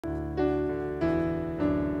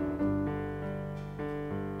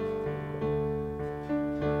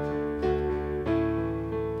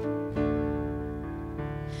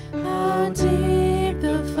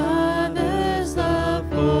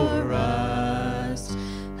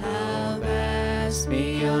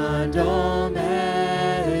beyond all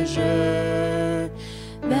measure,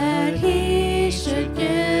 that he should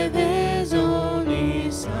give his only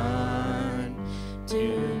Son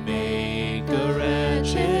to make a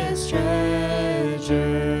wretch his treasure.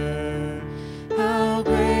 How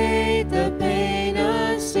great the pain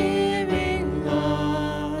of searing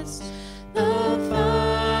loss! The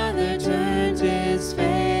Father turned his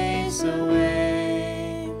face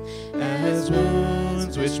away, as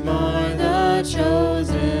wounds which mar the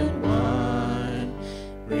chosen one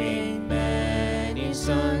bring many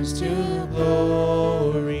sons to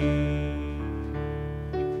glory.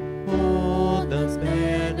 Hold the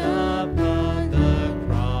man upon the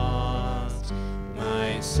cross,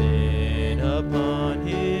 my sin upon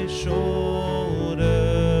his shoulders.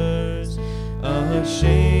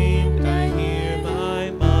 Ashamed I hear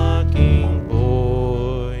my mocking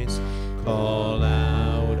voice call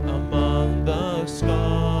out among the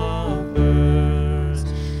scoffers.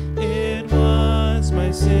 It was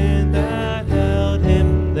my sin that held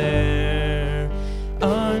him there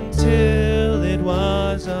until it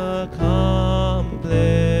was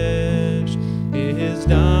accomplished. His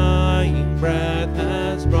dying breath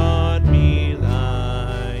has brought me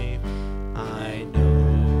life. I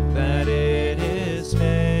know that it is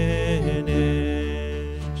finished.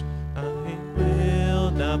 I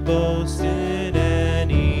will not boast in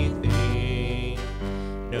anything,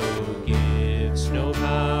 no gifts, no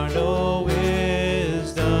power, no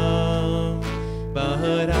wisdom,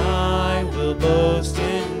 but I will boast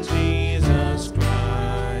in Jesus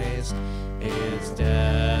Christ, his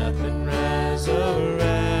death and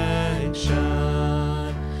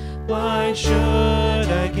resurrection. Why should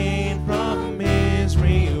I gain from his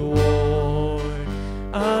reward?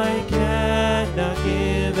 I cannot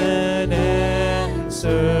give an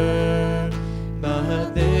answer,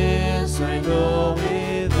 but this I know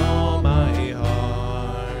with all my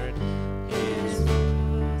heart, his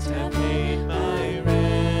wounds have paid my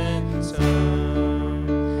ransom.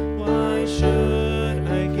 Why should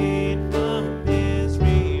I gain from his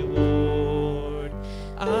reward?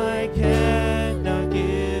 I cannot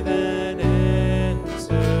give an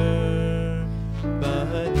answer,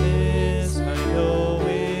 but this I know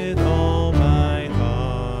with all my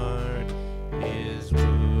heart, his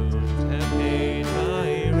wounds have paid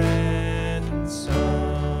my ransom.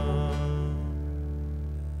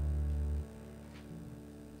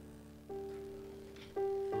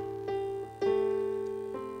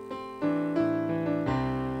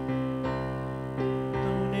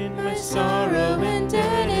 Alone in my sorrow and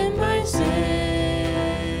dead in my sin,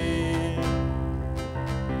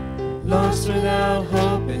 lost without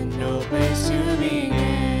hope and no place to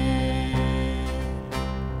begin.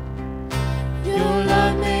 Your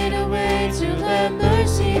love made a way to let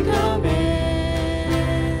mercy come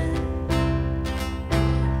in.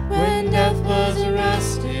 When death was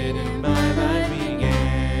arrested and my life began,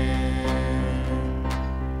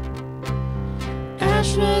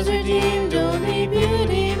 ash was redeemed, only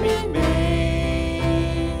beauty remains.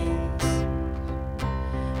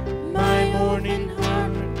 My mourning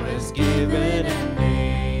heart was given a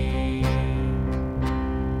name.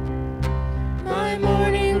 My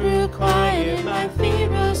mourning grew quiet, my feet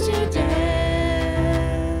rose to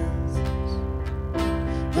dance.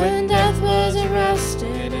 When death was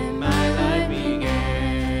arrested and my life began.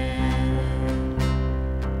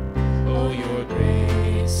 Oh, your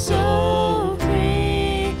grace so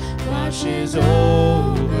free washes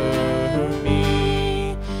over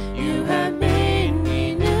me. You have made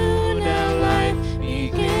me new, now life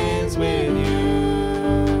begins with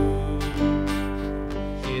you.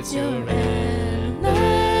 It's your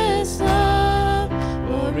endless love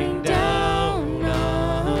pouring down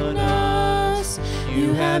on us.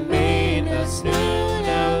 You have made us new,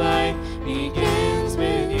 now life begins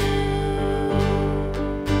with you.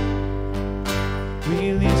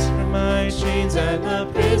 Released from my chains, I'm a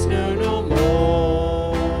prisoner no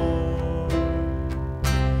more.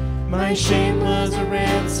 My shame was a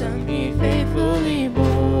ransom he faithfully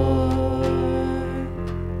bore.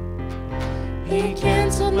 He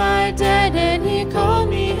canceled my debt and he called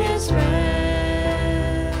me his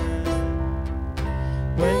friend.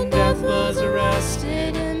 When death was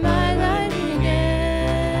arrested and my life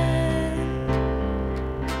began.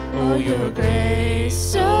 Oh, your grace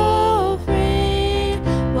so free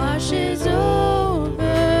washes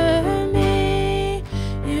over me.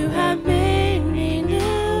 You have made me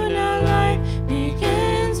new, now life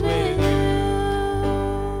begins with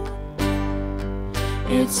you.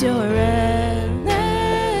 It's your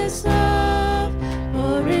endless love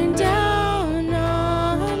pouring down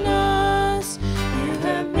on us. You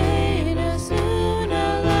have made us new,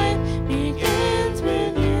 now life begins with you.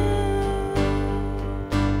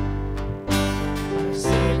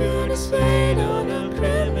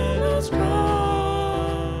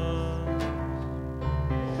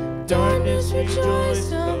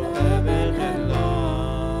 voice of heaven had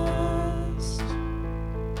lost.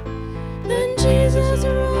 Then Jesus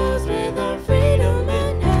arose with our freedom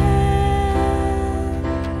in hand.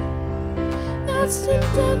 That's the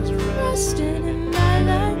death rested in my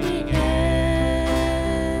life began.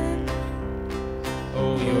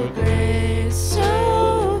 Oh, your grace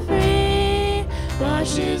so free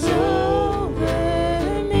washes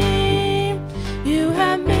over me. You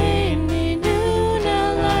have made me new,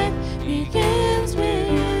 now life begins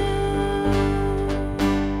with you.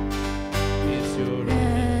 It's your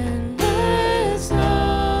endless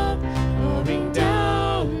love pouring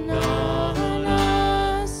down on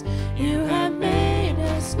us. You have made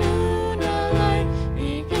us new, now life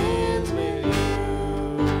begins with you.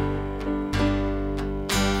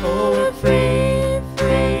 Oh, we're free,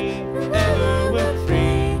 free, forever we're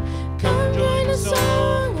free. Come join the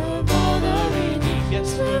song of all the redeemed.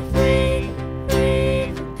 Yes, we're free,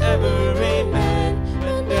 free, forever, amen.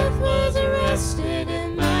 When death was arrested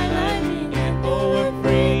and my life began. Oh, we're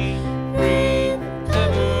free, free,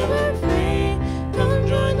 forever we're free. Come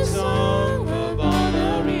join the song of all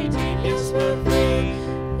the redeemed. Yes, we're free,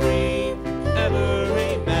 free, forever,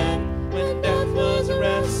 amen. When death was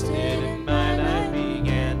arrested and my life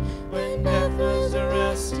began. When death was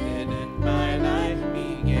arrested and my life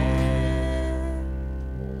began.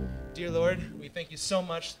 Dear Lord, we thank you so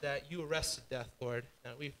much that you arrested death, Lord.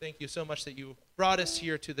 We thank you so much that you brought us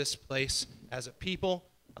here to this place as a people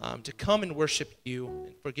to come and worship you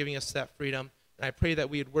and for giving us that freedom. And I pray that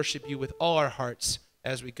we would worship you with all our hearts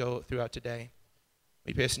as we go throughout today.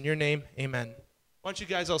 We pray this in your name. Amen. Why don't you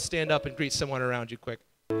guys all stand up and greet someone around you quick.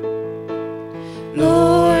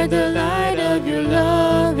 Lord, the light of your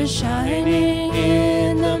love is shining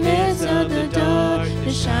in the midst of the dark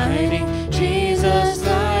is shining. Jesus,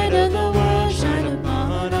 light of the world, shine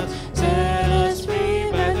upon us. Set us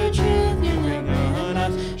free by the truth you bring on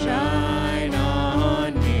us. Shine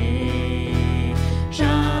on me,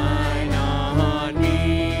 shine on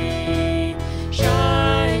me.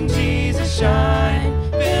 Shine, Jesus, shine.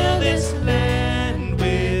 Fill this land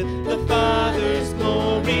with the Father's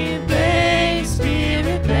glory. Blaze,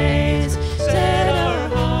 Spirit, blaze. Set our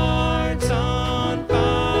hearts on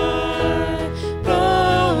fire.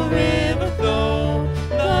 Flow, river, flow.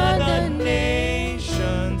 Flood the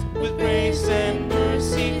nations with grace and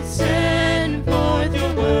mercy. Send forth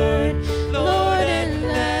your word, Lord, and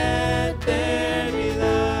let there be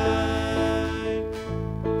light.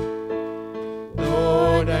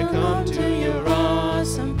 Lord, I come to your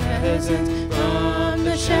awesome presence. From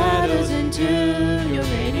the shadows into your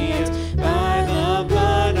radiance. By the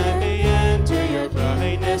blood I may enter your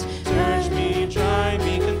brightness. Search me, try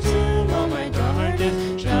me, consume all my darkness.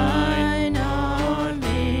 Shine on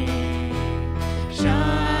me,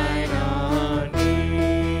 shine on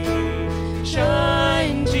me.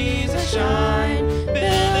 Shine, Jesus, shine.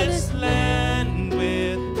 Fill this land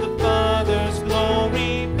with the Father's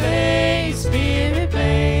glory. Blaze, Spirit,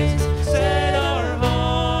 blaze. Set our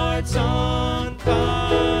hearts on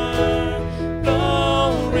fire.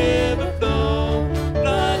 Flow, river, flow.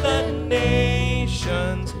 Flood the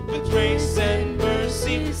nations with grace and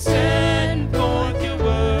mercy. Send forth your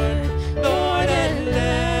word, Lord, and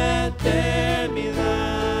let there be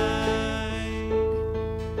light.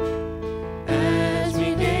 As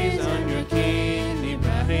we gaze on your kingly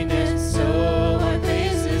brightness, so our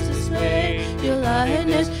faces display your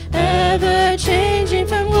likeness, ever changing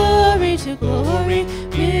from glory to glory.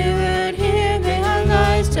 Mirrored here, may our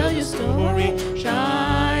lives tell your story.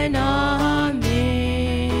 Shine on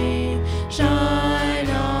me, shine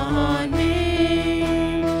on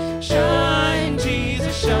me. Shine,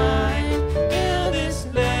 Jesus, shine. Fill this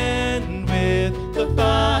land with the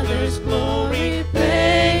Father's glory.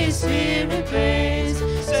 Blaze, Spirit, blaze.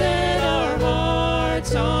 Set our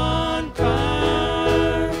hearts on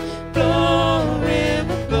fire. Flow,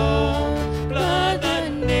 river, flow. Flood the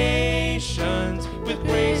nations with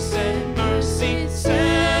grace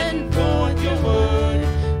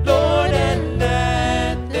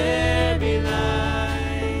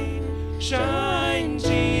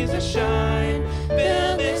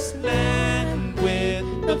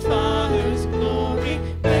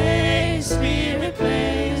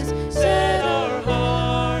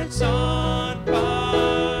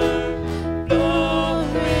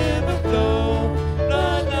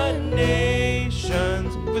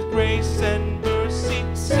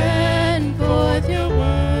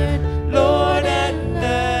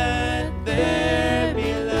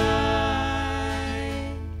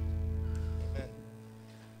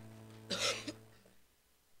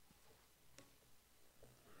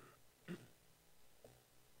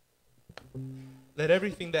Let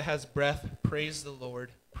everything that has breath praise the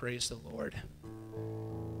Lord. Praise the Lord.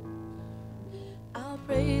 I'll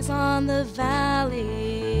praise on the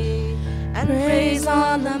valley and praise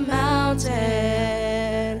on the mountain.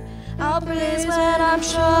 I'll praise when I'm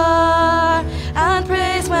sure and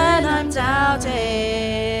praise when I'm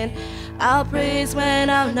doubting. I'll praise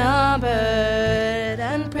when outnumbered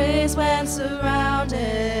and praise when surrounded.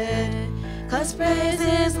 'Cause praise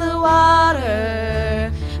is the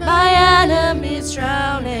water my enemies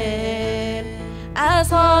drowning.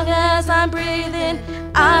 As long as I'm breathing,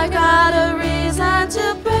 I got a reason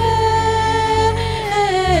to praise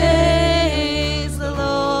the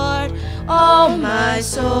Lord, oh my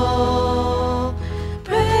soul.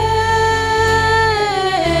 Praise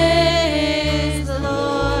the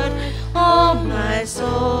Lord, oh my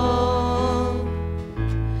soul.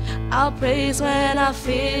 I'll praise when I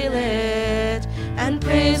feel it and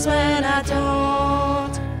praise when I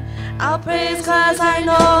don't. I'll praise 'cause I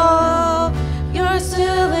know you're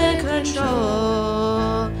still in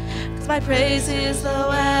control. 'Cause my praise is the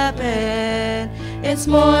weapon, it's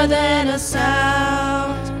more than a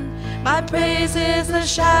sound. My praise is the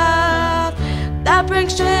shout that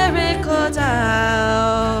brings Jericho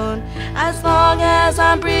down. As long as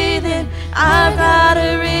I'm breathing, I've got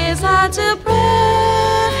a reason to praise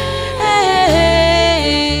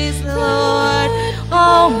the Lord,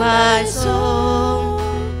 oh my soul.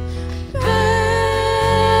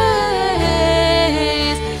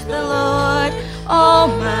 Oh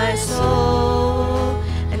my soul,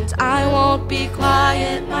 and I won't be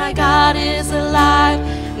quiet, my God is alive,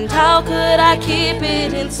 and how could I keep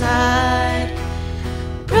it inside?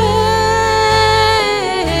 Praise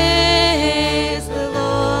the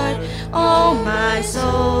Lord, oh my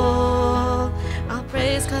soul. I'll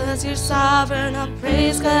praise 'cause you're sovereign, I'll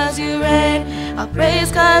praise 'cause you reign, I'll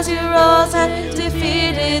praise 'cause you rose and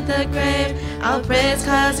defeated the grave. I'll praise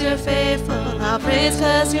 'cause you're faithful, I'll praise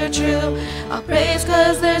 'cause you're true, I'll praise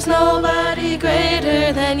 'cause there's nobody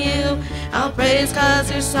greater than you. I'll praise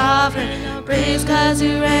 'cause you're sovereign, I'll praise 'cause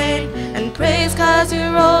you reign, and praise 'cause you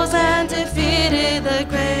rose and defeated the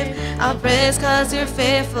grave. I'll praise 'cause you're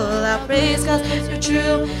faithful, I'll praise 'cause you're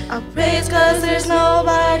true, I'll praise 'cause there's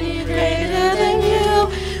nobody greater than you.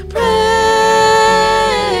 Praise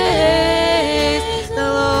the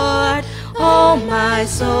Lord, oh my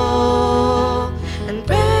soul, and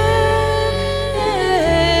praise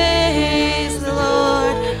the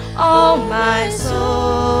Lord, oh my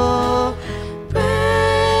soul. Praise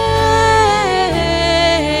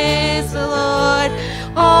the Lord,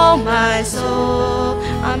 oh my soul.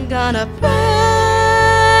 I'm gonna praise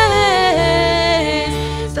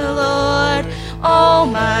the Lord, oh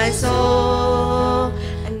my soul.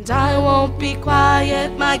 And I won't be quiet,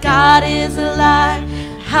 my God is alive.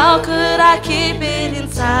 How could I keep it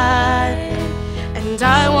inside? And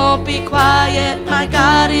I won't be quiet, my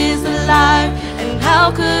God is alive. And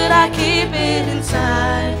how could I keep it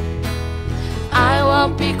inside? I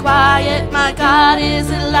won't be quiet, my God is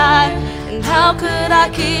alive. And how could I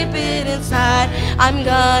keep it inside? I'm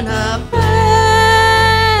gonna praise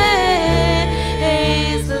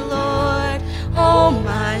the Lord, oh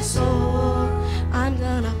my soul. I'm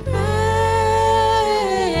gonna praise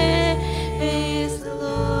the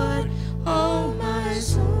Lord, oh my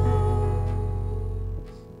soul.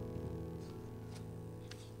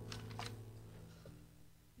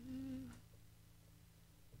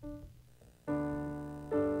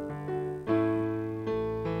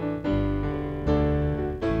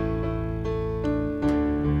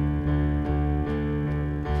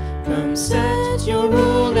 Come set your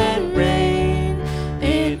rule and reign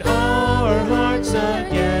in our hearts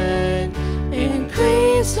again.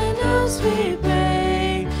 Increase in us, we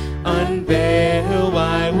pray. Unveil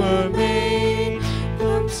why we're made.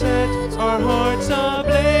 Come set our hearts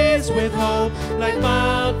ablaze with hope, like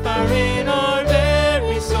wildfire in our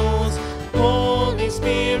very souls. Holy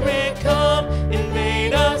Spirit, come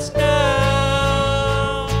invade us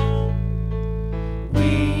now.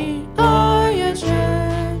 We are your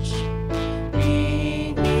church.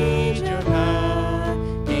 We need your power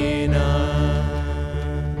in us.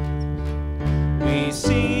 We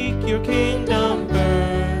seek your kingdom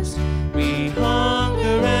first. We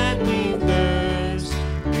hunger and we thirst.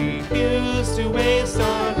 Refuse to waste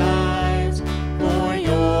our lives, for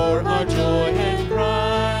you're our joy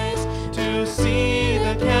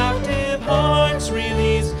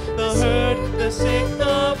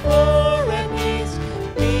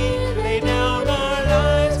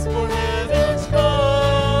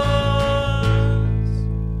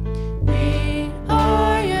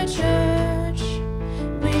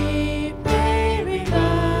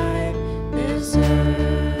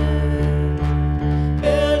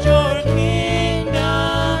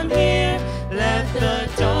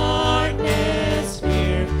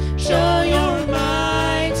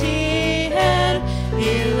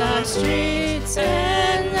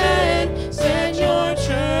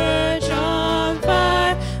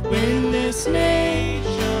this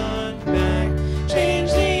nation back.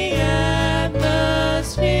 Change the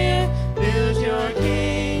atmosphere. Build your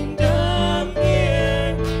kingdom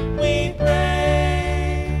here, we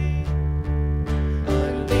pray.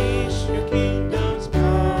 Unleash your kingdom's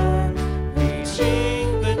power,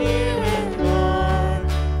 reaching the near and far.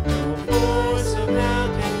 No force of hell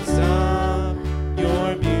can stop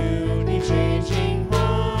your beauty-changing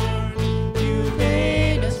heart. You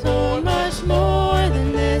made us for much more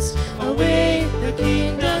than this. Await the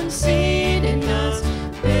kingdom seed in us.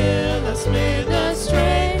 Fill us with the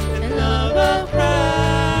strength and love of Christ.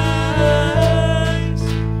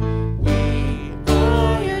 We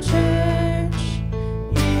are your church.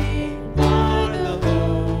 We are the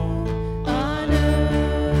hope on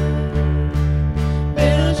earth.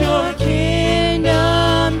 Build your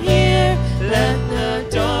kingdom here. Let the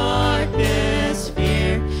darkness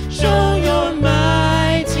fear. Show your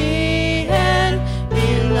mighty hand.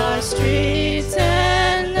 Heal our streets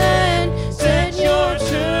and land. Set your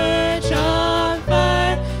church on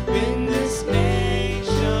fire. Win this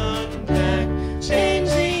nation back. Change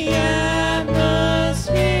the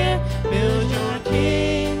atmosphere. Build your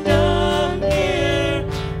kingdom here,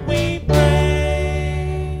 we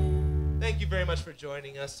pray. Thank you very much for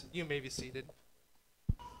joining us. You may be seated.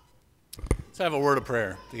 Let's have a word of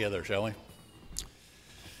prayer together, shall we?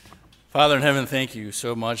 Father in heaven, thank you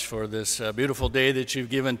so much for this beautiful day that you've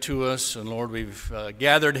given to us. And Lord, we've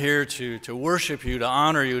gathered here to worship you, to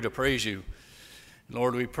honor you, to praise you.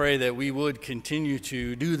 Lord, we pray that we would continue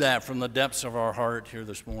to do that from the depths of our heart here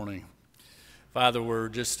this morning. Father, we're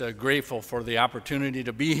just grateful for the opportunity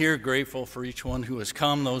to be here, grateful for each one who has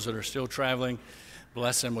come, those that are still traveling.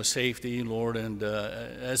 Bless them with safety, Lord. And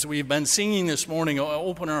as we've been singing this morning,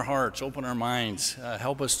 open our hearts, open our minds.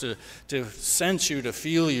 Help us to sense you, to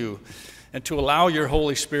feel you, and to allow your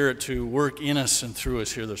Holy Spirit to work in us and through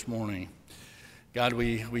us here this morning. God,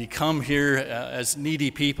 we come here as needy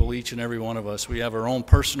people, each and every one of us. We have our own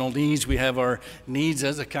personal needs. We have our needs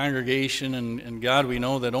as a congregation. And God, we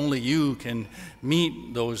know that only you can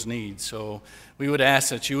meet those needs. So we would ask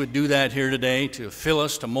that you would do that here today, to fill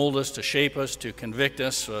us, to mold us, to shape us, to convict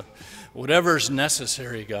us, whatever is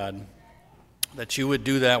necessary, God, that you would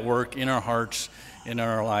do that work in our hearts, in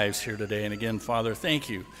our lives here today. And again, Father, thank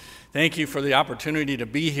you. Thank you for the opportunity to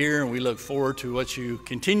be here, and we look forward to what you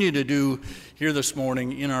continue to do here this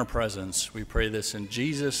morning in our presence. We pray this in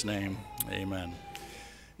Jesus' name. Amen.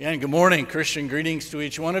 And good morning. Christian greetings to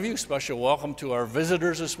each one of you. Special welcome to our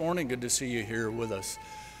visitors this morning. Good to see you here with us.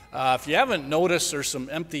 If you haven't noticed, there's some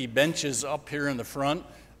empty benches up here in the front.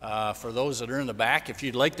 For those that are in the back, if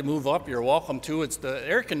you'd like to move up, you're welcome to. It's the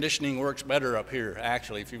air conditioning works better up here,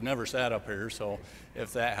 actually, if you've never sat up here, so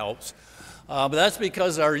if that helps. But that's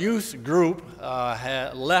because our youth group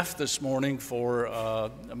left this morning for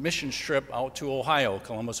a missions trip out to Ohio,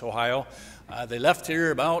 Columbus, Ohio. They left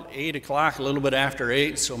here about 8 o'clock, a little bit after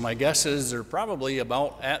 8, so my guess is they're probably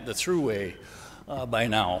about at the thruway by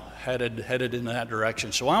now, headed in that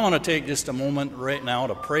direction. So I want to take just a moment right now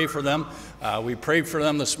to pray for them. We prayed for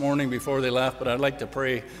them this morning before they left, but I'd like to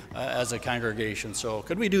pray as a congregation. So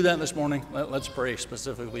could we do that this morning? Let's pray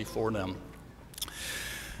specifically for them.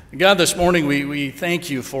 God, this morning we thank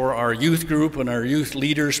you for our youth group and our youth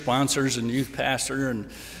leaders, sponsors, and youth pastor. And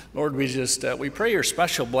Lord, we pray your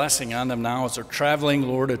special blessing on them now as they're traveling.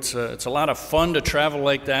 Lord, it's a lot of fun to travel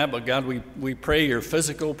like that, but God, we pray your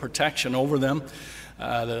physical protection over them.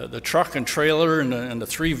 The truck and trailer and the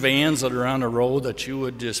 3 vans that are on the road, that you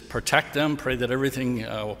would just protect them. Pray that everything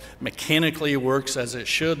mechanically works as it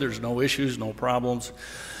should. There's no issues, no problems.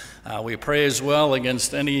 We pray as well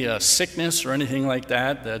against any sickness or anything like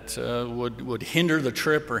that would hinder the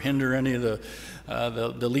trip or hinder any of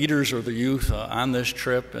the leaders or the youth on this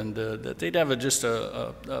trip, and that they'd have just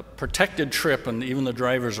a protected trip, and even the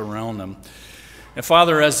drivers around them. And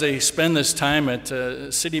Father, as they spend this time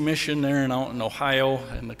at City Mission there and out in Ohio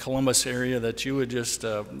in the Columbus area, that you would just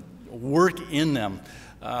work in them,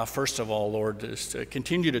 first of all, Lord, just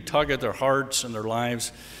continue to tug at their hearts and their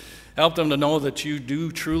lives. Help them to know that you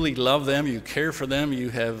do truly love them, you care for them, you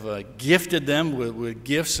have gifted them with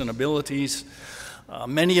gifts and abilities,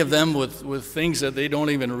 many of them with things that they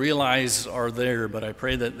don't even realize are there. But I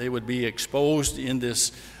pray that they would be exposed in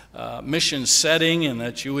this mission setting, and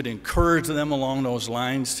that you would encourage them along those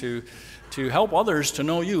lines to help others to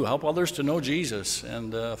know you, help others to know Jesus.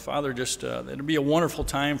 And Father, just it'll be a wonderful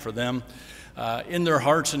time for them in their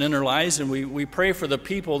hearts and in their lives. And we pray for the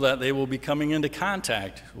people that they will be coming into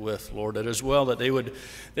contact with, Lord, that as well, that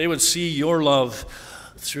they would see your love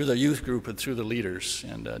through the youth group and through the leaders.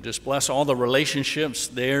 And just bless all the relationships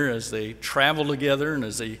there as they travel together and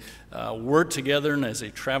as they work together, and as they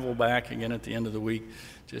travel back again at the end of the week,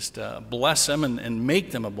 just bless them and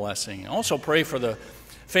make them a blessing. Also pray for the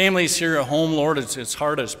families here at home, Lord. It's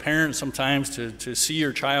hard as parents sometimes to see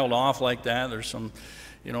your child off like that. There's some,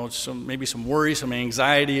 maybe some worry, some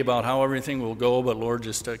anxiety about how everything will go, but Lord,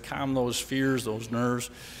 just calm those fears, those nerves.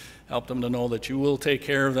 Help them to know that you will take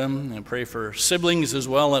care of them, and pray for siblings as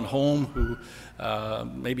well at home who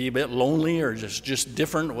may be a bit lonely or just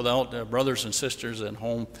different without brothers and sisters at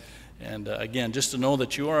home. And again, just to know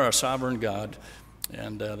that you are a sovereign God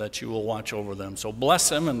and that you will watch over them. So bless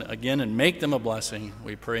them and make them a blessing.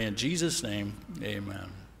 We pray in Jesus' name, amen.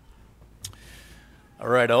 All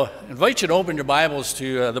right, I'll invite you to open your Bibles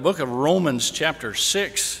to the book of Romans chapter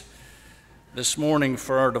 6 this morning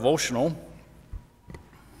for our devotional.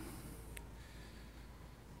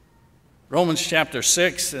 Romans chapter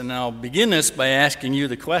 6, and I'll begin this by asking you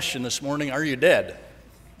the question this morning, are you dead?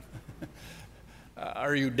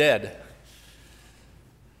 Are you dead?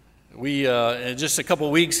 We, in just a couple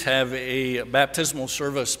of weeks, have a baptismal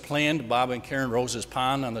service planned, Bob and Karen Rose's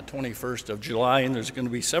Pond, on the 21st of July, and there's going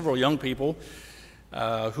to be several young people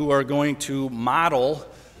who are going to model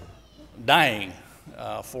dying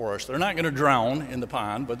for us. They're not going to drown in the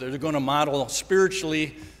pond, but they're going to model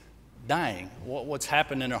spiritually dying, what's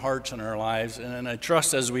happened in our hearts and our lives. And I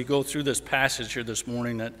trust as we go through this passage here this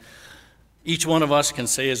morning that each one of us can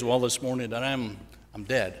say as well this morning that I'm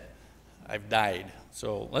dead. I've died.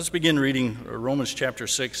 So let's begin reading Romans chapter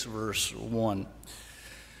 6, verse 1.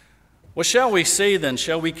 What shall we say then?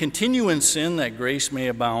 Shall we continue in sin that grace may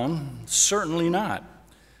abound? Certainly not.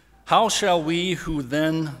 How shall we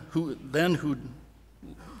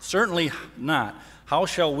certainly not. How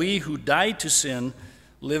shall we who died to sin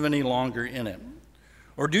live any longer in it?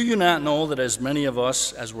 Or do you not know that as many of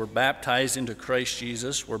us as were baptized into Christ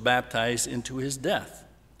Jesus were baptized into his death?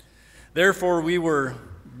 Therefore we were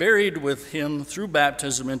buried with him through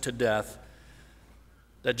baptism into death,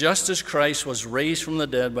 that just as Christ was raised from the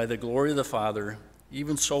dead by the glory of the Father,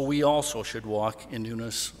 even so we also should walk in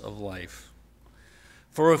newness of life.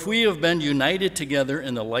 For if we have been united together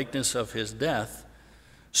in the likeness of his death,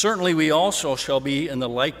 certainly we also shall be in the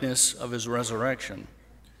likeness of his resurrection.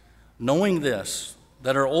 Knowing this,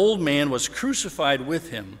 that our old man was crucified with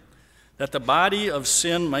him, that the body of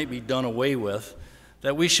sin might be done away with,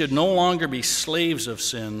 that we should no longer be slaves of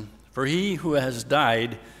sin, for he who has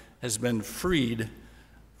died has been freed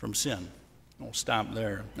from sin. We'll stop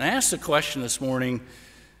there. I asked the question this morning,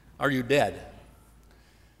 are you dead?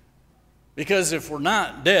 Because if we're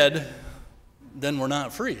not dead, then we're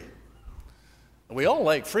not free. We all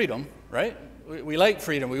like freedom, right? We like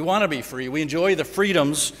freedom. We want to be free. We enjoy the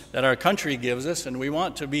freedoms that our country gives us, and we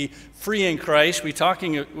want to be free in Christ. We talk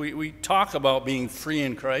about being free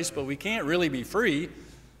in Christ, but we can't really be free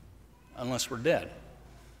unless we're dead.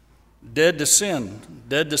 Dead to sin,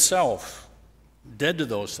 dead to self, dead to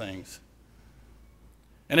those things.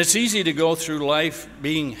 And it's easy to go through life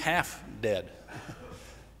being half dead,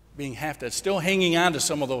 being half dead, still hanging on to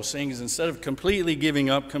some of those things instead of completely giving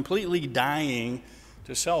up, completely dying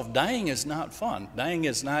to self. Dying is not fun. Dying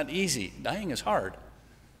is not easy. Dying is hard.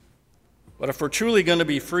 But if we're truly going to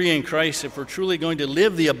be free in Christ, if we're truly going to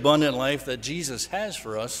live the abundant life that Jesus has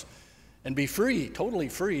for us and be free, totally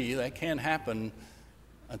free, that can't happen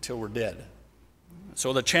until we're dead.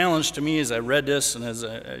 So the challenge to me as I read this and as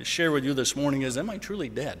I share with you this morning is, am I truly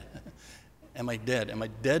dead? Am I dead? Am I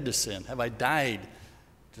dead to sin? Have I died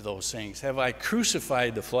to those things? Have I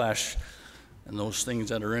crucified the flesh and those things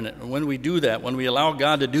that are in it? And when we do that, when we allow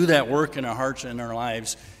God to do that work in our hearts and in our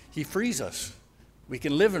lives, he frees us. We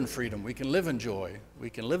can live in freedom. We can live in joy. We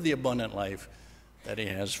can live the abundant life that he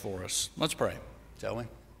has for us. Let's pray, shall we?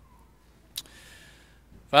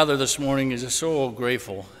 Father, this morning is just so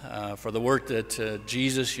grateful for the work that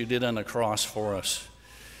Jesus, you did on the cross for us.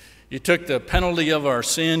 You took the penalty of our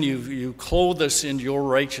sin. You clothed us in your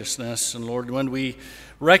righteousness. And Lord, when we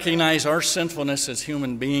recognize our sinfulness as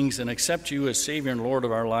human beings and accept you as Savior and Lord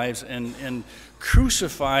of our lives and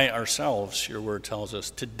crucify ourselves, your word tells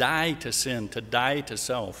us, to die to sin, to die to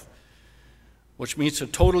self, which means to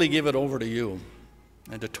totally give it over to you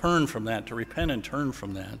and to turn from that, to repent and turn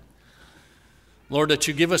from that. Lord, that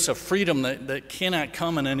you give us a freedom that cannot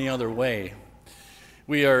come in any other way.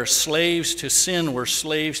 We are slaves to sin. We're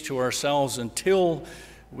slaves to ourselves until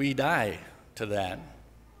we die to that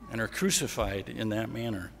and are crucified in that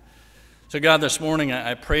manner. So God, this morning,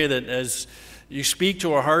 I pray that as you speak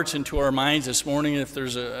to our hearts and to our minds this morning, if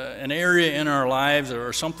there's an area in our lives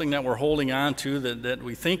or something that we're holding on to that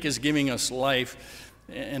we think is giving us life,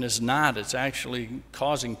 and it's not. It's actually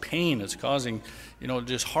causing pain. It's causing,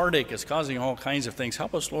 just heartache. It's causing all kinds of things.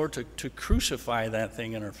 Help us, Lord, to crucify that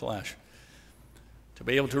thing in our flesh, to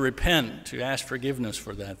be able to repent, to ask forgiveness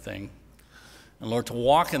for that thing. And Lord, to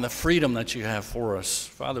walk in the freedom that you have for us.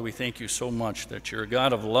 Father, we thank you so much that you're a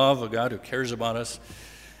God of love, a God who cares about us,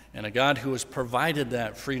 and a God who has provided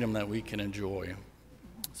that freedom that we can enjoy.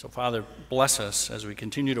 So, Father, bless us as we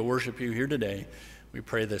continue to worship you here today. We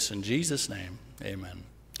pray this in Jesus' name. Amen.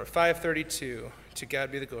 For 532, to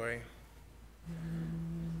God be the glory.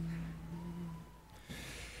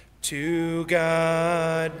 To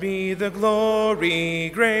God be the glory,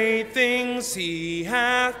 great things he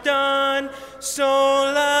hath done. So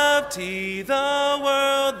loved he the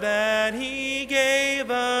world that he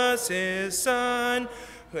gave us his Son,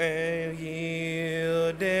 who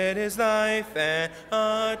yielded his life an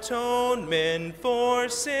atonement for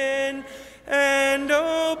sin, and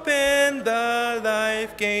opened the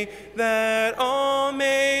life gate that all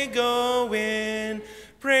may go in.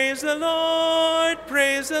 Praise the Lord,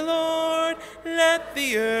 let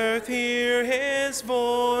the earth hear his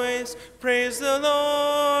voice. Praise the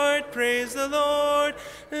Lord,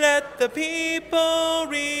 let the people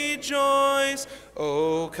rejoice.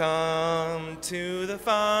 Oh, come to the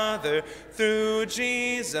Father through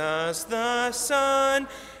Jesus the Son,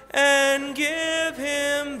 and give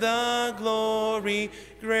him the glory,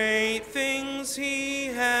 great things he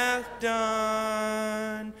hath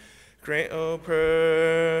done. Great, O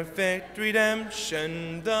perfect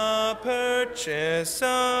redemption, the purchase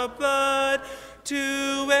of blood,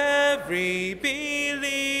 to every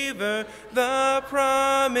believer the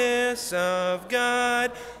promise of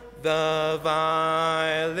God. The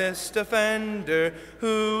vilest offender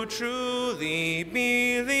who truly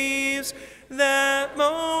believes, that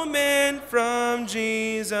moment from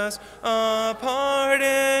Jesus a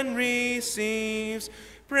pardon receives.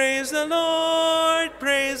 Praise the Lord,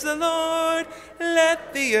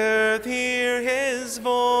 let the earth hear his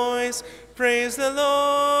voice. Praise the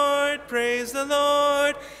Lord,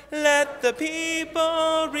 let the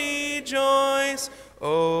people rejoice.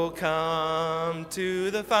 Oh, come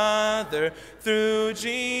to the Father through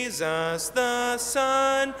Jesus the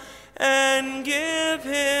Son, and give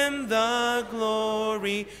him the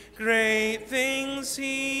glory, great things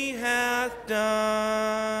he hath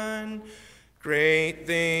done. Great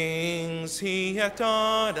things he hath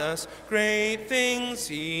taught us, great things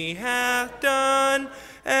he hath done,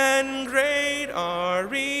 and great our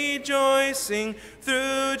rejoicing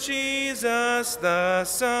through Jesus the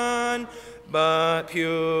Son. But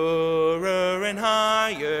purer and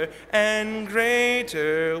higher and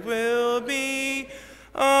greater will be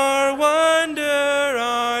our wonder,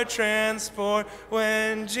 our transport,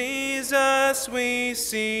 when Jesus we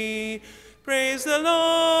see. Praise the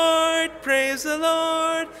Lord,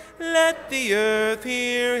 let the earth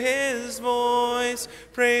hear his voice.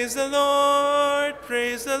 Praise the Lord,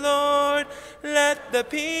 let the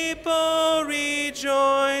people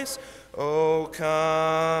rejoice. Oh,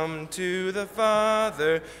 come to the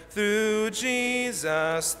Father through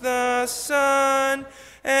Jesus the Son,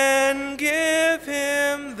 and give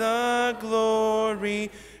him the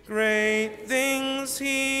glory, great things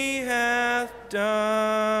he hath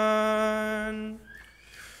done.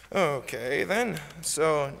 Okay, then.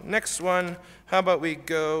 So, next one, how about we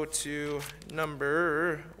go to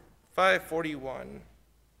number 541.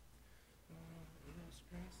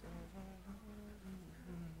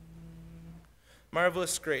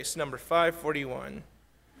 Marvelous Grace, number 541.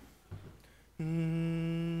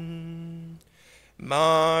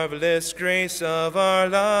 Marvelous grace of our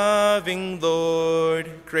loving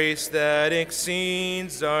Lord, grace that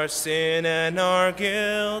exceeds our sin and our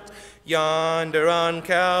guilt, yonder on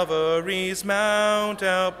Calvary's mount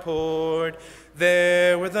outpoured,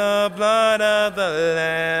 there where the blood of the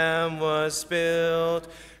Lamb was spilled.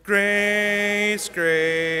 Grace,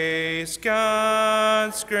 grace,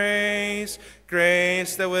 God's grace,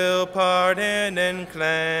 grace that will pardon and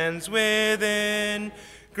cleanse within.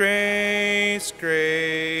 Grace,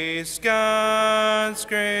 grace, God's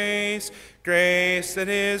grace, grace that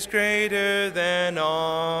is greater than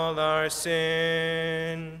all our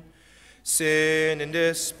sin. Sin and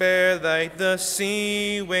despair like the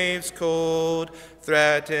sea waves cold,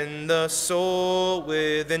 threaten the soul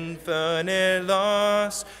with infinite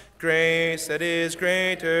loss. Grace that is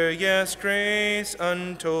greater, yes, grace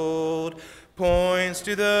untold, points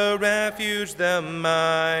to the refuge, the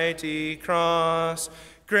mighty cross.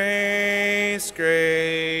 Grace,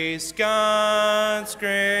 grace, God's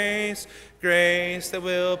grace, grace that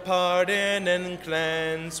will pardon and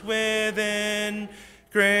cleanse within.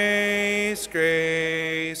 Grace,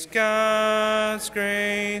 grace, God's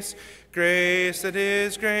grace, grace that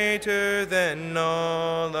is greater than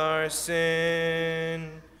all our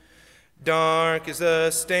sin. Dark is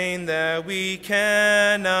the stain that we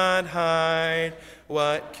cannot hide.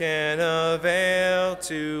 What can avail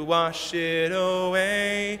to wash it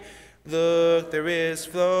away? Look, there is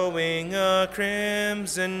flowing a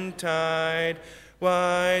crimson tide.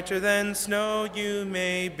 Whiter than snow you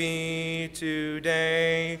may be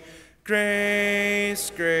today.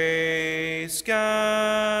 Grace, grace,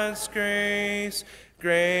 God's grace,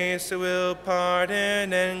 grace that will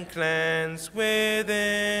pardon and cleanse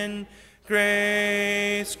within.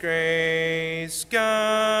 Grace, grace,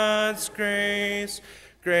 God's grace,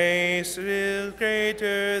 grace that is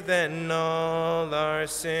greater than all our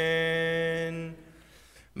sin.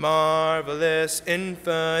 Marvelous,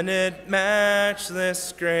 infinite,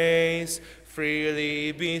 matchless grace,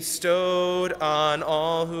 freely bestowed on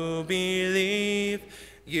all who believe.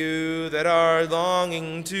 You that are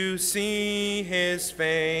longing to see his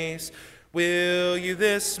face, will you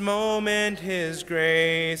this moment his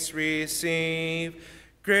grace receive?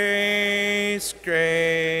 Grace,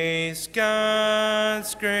 grace,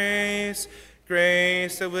 God's grace,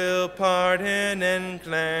 grace that will pardon and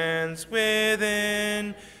cleanse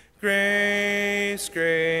within. Grace,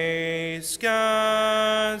 grace,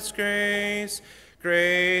 God's grace,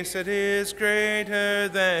 grace that is greater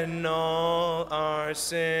than all our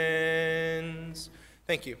sins.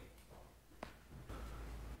 Thank you.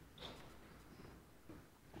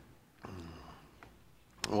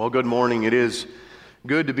 Well, good morning. It is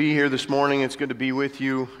good to be here this morning. It's good to be with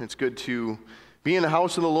you. It's good to be in the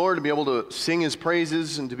house of the Lord, to be able to sing his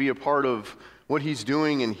praises and to be a part of what he's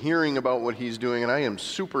doing and hearing about what he's doing. And I am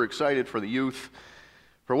super excited for the youth,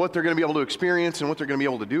 for what they're going to be able to experience and what they're going to be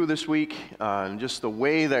able to do this week, and just the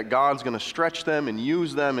way that God's going to stretch them and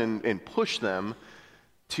use them and push them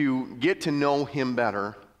to get to know him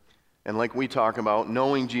better. And like we talk about,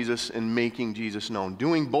 knowing Jesus and making Jesus known.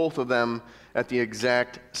 Doing both of them at the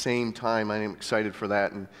exact same time. I am excited for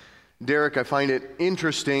that. And Derek, I find it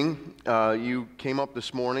interesting. You came up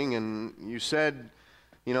this morning and you said,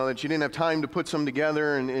 that you didn't have time to put some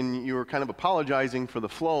together, and you were kind of apologizing for the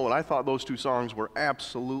flow. And I thought those two songs were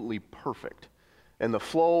absolutely perfect. And the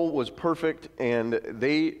flow was perfect, and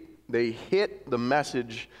they hit the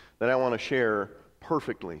message that I want to share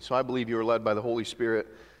perfectly. So I believe you were led by the Holy Spirit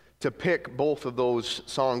to pick both of those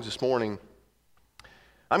songs this morning.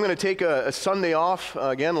 I'm going to take a Sunday off.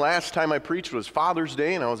 Again, last time I preached was Father's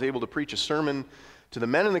Day, and I was able to preach a sermon to the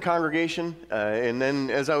men in the congregation. And then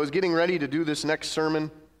as I was getting ready to do this next sermon,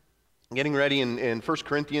 getting ready in 1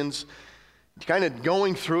 Corinthians, kind of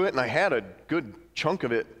going through it, and I had a good chunk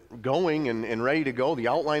of it going and ready to go. The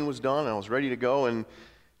outline was done, and I was ready to go, and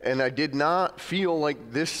I did not feel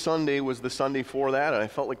like this Sunday was the Sunday for that. And I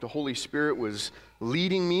felt like the Holy Spirit was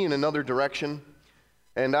leading me in another direction.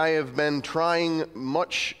 And I have been trying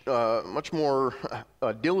much more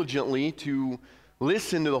diligently to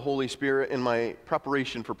listen to the Holy Spirit in my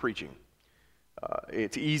preparation for preaching.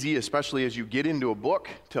 It's easy, especially as you get into a book,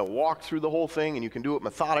 to walk through the whole thing, and you can do it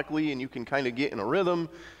methodically, and you can kind of get in a rhythm.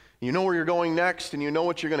 You know where you're going next, and you know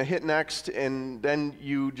what you're going to hit next, and then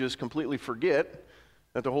you just completely forget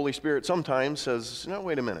that the Holy Spirit sometimes says, no,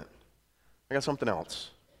 wait a minute, I got something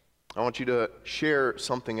else. I want you to share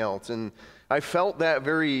something else. And I felt that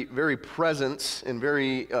very, very presence and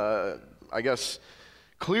very,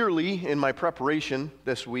 clearly in my preparation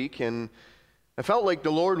this week. And I felt like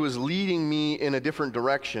the Lord was leading me in a different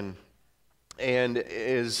direction. And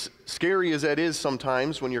as scary as that is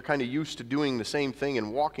sometimes when you're kind of used to doing the same thing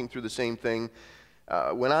and walking through the same thing,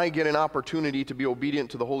 when I get an opportunity to be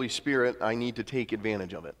obedient to the Holy Spirit, I need to take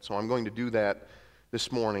advantage of it. So I'm going to do that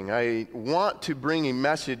this morning. I want to bring a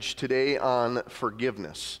message today on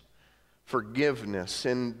forgiveness. Forgiveness.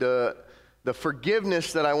 And the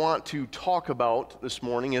forgiveness that I want to talk about this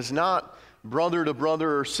morning is not brother to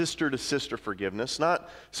brother or sister to sister forgiveness, not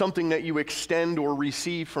something that you extend or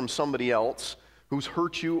receive from somebody else who's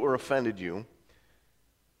hurt you or offended you.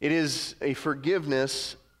 It is a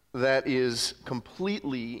forgiveness that is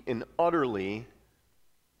completely and utterly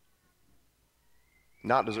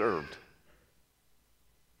not deserved.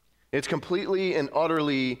 It's completely and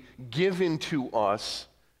utterly given to us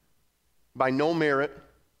by no merit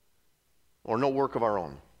or no work of our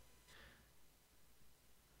own.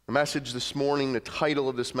 The message this morning, the title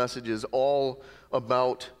of this message is all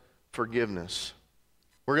about forgiveness.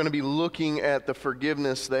 We're going to be looking at the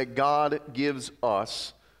forgiveness that God gives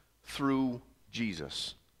us through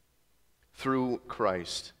Jesus, through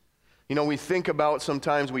Christ. We think about,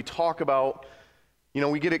 sometimes we talk about You know,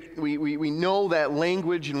 we know that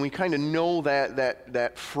language, and we kind of know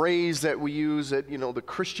that phrase that we use, that, you know, the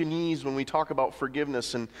Christianese when we talk about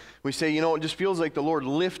forgiveness, and we say, you know, it just feels like the Lord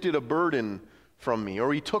lifted a burden from me,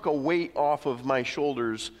 or he took a weight off of my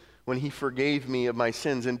shoulders when he forgave me of my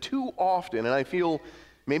sins. And too often, and I feel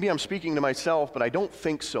maybe I'm speaking to myself, but I don't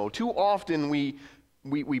think so, too often we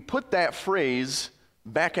put that phrase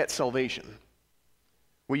back at salvation.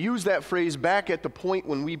 We use that phrase back at the point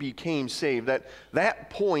when we became saved. That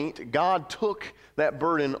point, God took that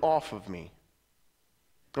burden off of me.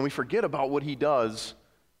 And we forget about what he does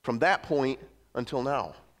from that point until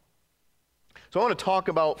now. So I want to talk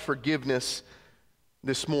about forgiveness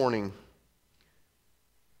this morning.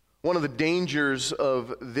 One of the dangers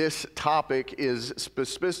of this topic is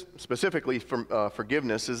specifically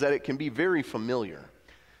forgiveness, is that it can be very familiar.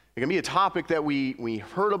 It can be a topic that we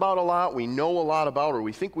heard about a lot, we know a lot about, or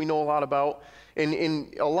we think we know a lot about. And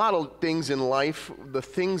in a lot of things in life, the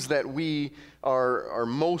things that we are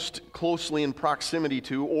most closely in proximity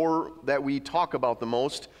to, or that we talk about the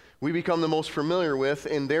most, we become the most familiar with,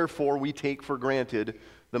 and therefore we take for granted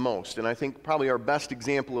the most. And I think probably our best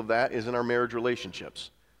example of that is in our marriage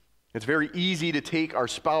relationships. It's very easy to take our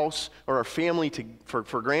spouse or our family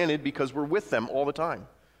for granted because we're with them all the time.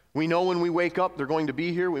 We know when we wake up, they're going to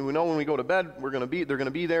be here. We know when we go to bed, they're going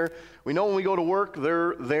to be there. We know when we go to work,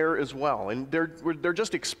 they're there as well. And they're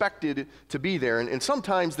just expected to be there. And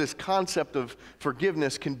sometimes this concept of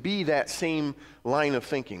forgiveness can be that same line of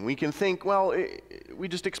thinking. We can think, well, we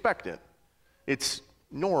just expect it. It's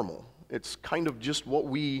normal. It's kind of just what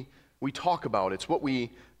we talk about. It's what we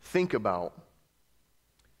think about.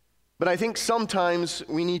 But I think sometimes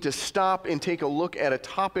we need to stop and take a look at a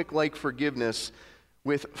topic like forgiveness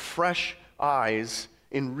with fresh eyes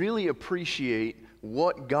and really appreciate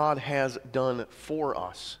what God has done for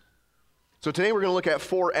us. So today we're going to look at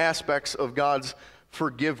 4 aspects of God's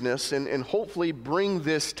forgiveness and hopefully bring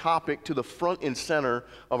this topic to the front and center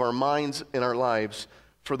of our minds and our lives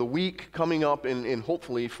for the week coming up and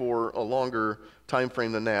hopefully for a longer time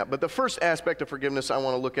frame than that. But the first aspect of forgiveness I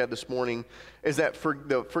want to look at this morning is that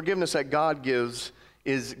the forgiveness that God gives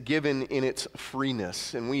is given in its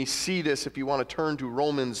freeness. And we see this if you want to turn to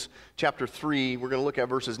Romans chapter 3. We're going to look at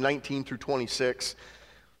verses 19 through 26.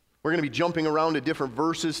 We're going to be jumping around to different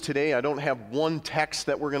verses today. I don't have one text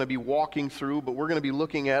that we're going to be walking through, but we're going to be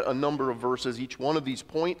looking at a number of verses. Each one of these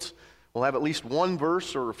points will have at least one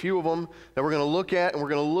verse or a few of them that we're going to look at, and we're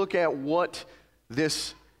going to look at what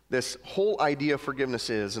this whole idea of forgiveness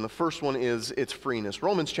is. And the first one is its freeness.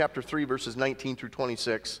 Romans chapter 3, verses 19 through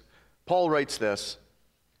 26. Paul writes this: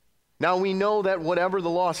 "Now we know that whatever the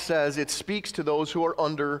law says, it speaks to those who are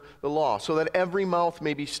under the law, so that every mouth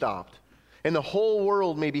may be stopped, and the whole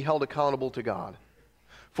world may be held accountable to God.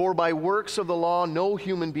 For by works of the law, no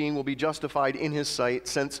human being will be justified in his sight,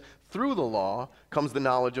 since through the law comes the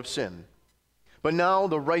knowledge of sin. But now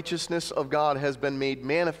the righteousness of God has been made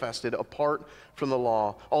manifested apart from the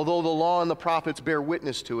law. Although the law and the prophets bear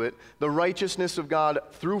witness to it, the righteousness of God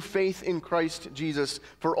through faith in Christ Jesus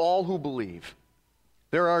for all who believe.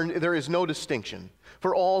 There is no distinction,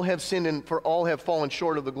 for all have sinned and for all have fallen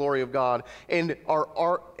short of the glory of God, and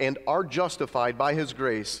are justified by his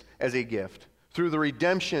grace as a gift through the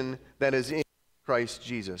redemption that is in Christ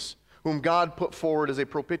Jesus, whom God put forward as a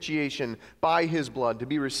propitiation by his blood to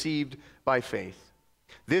be received by faith.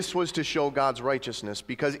 This was to show God's righteousness,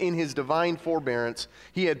 because in his divine forbearance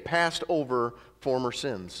he had passed over former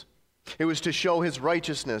sins. It was to show his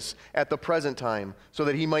righteousness at the present time, so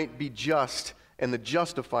that he might be just and the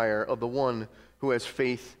justifier of the one who has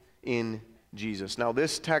faith in Jesus." Now,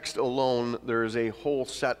 this text alone, there is a whole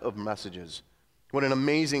set of messages. What an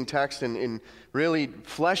amazing text in really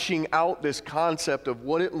fleshing out this concept of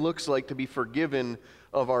what it looks like to be forgiven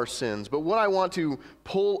of our sins. But what I want to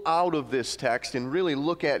pull out of this text and really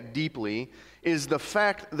look at deeply is the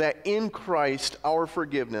fact that in Christ, our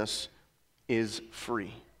forgiveness is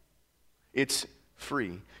free. It's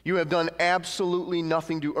free. You have done absolutely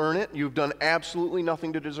nothing to earn it. You've done absolutely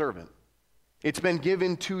nothing to deserve it. It's been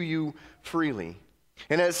given to you freely.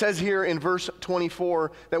 And it says here in verse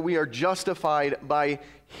 24 that we are justified by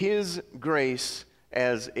his grace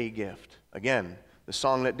as a gift. Again, the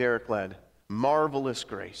song that Derek led, marvelous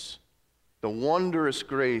grace, the wondrous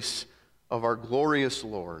grace of our glorious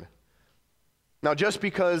Lord. Now, just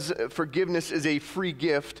because forgiveness is a free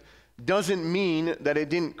gift doesn't mean that it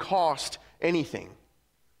didn't cost anything.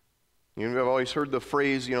 I've always heard the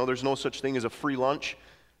phrase, there's no such thing as a free lunch.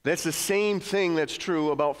 That's the same thing that's true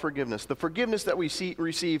about forgiveness. The forgiveness that we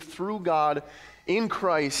receive through God in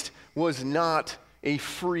Christ was not a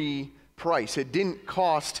free price. It didn't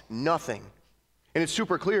cost nothing. And it's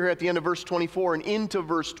super clear here at the end of verse 24 and into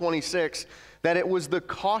verse 26 that it was the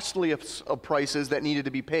costliest of prices that needed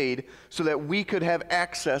to be paid so that we could have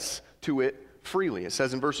access to it freely. It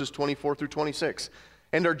says in verses 24 through 26,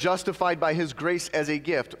 and are justified by his grace as a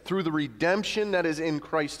gift through the redemption that is in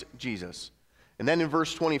Christ Jesus. And then in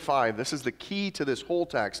verse 25, this is the key to this whole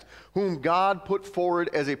text, whom God put forward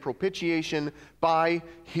as a propitiation by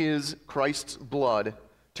his Christ's blood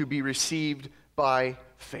to be received by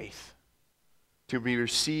faith. To be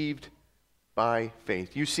received by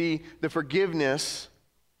faith. You see, the forgiveness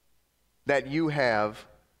that you have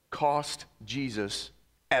cost Jesus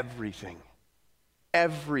everything.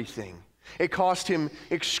 Everything. It cost him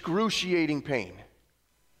excruciating pain.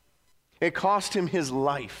 It cost him his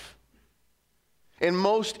life. And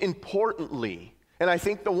most importantly, and I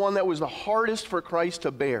think the one that was the hardest for Christ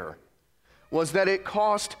to bear, was that it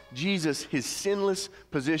cost Jesus his sinless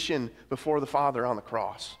position before the Father on the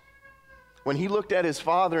cross. When he looked at his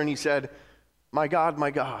Father and he said, my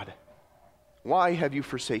God, why have you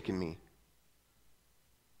forsaken me?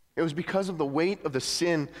 It was because of the weight of the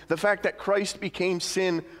sin, the fact that Christ became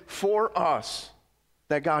sin for us,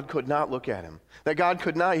 that God could not look at him, that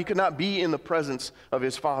he could not be in the presence of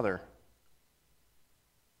his Father.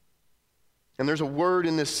 And there's a word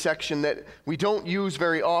in this section that we don't use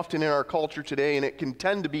very often in our culture today, and it can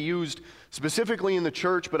tend to be used specifically in the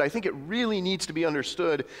church, but I think it really needs to be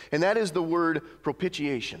understood, and that is the word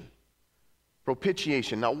propitiation.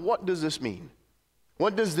 Propitiation. Now, what does this mean?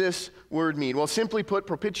 What does this word mean? Well, simply put,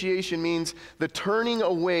 propitiation means the turning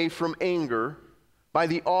away from anger by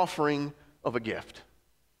the offering of a gift.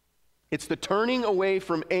 It's the turning away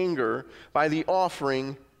from anger by the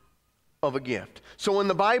offering of a gift. So when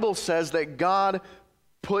the Bible says that God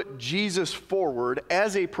put Jesus forward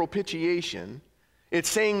as a propitiation, it's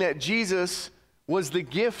saying that Jesus was the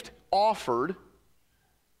gift offered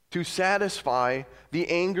to satisfy the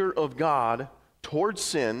anger of God towards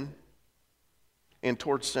sin and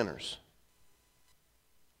towards sinners.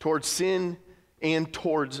 Towards sin and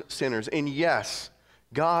towards sinners. And yes,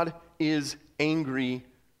 God is angry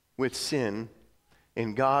with sin,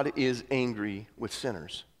 and God is angry with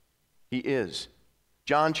sinners. He is.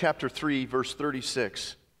 John chapter 3, verse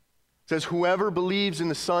 36 says, whoever believes in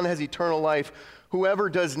the Son has eternal life. Whoever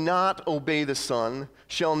does not obey the Son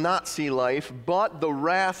shall not see life, but the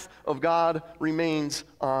wrath of God remains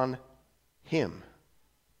on him.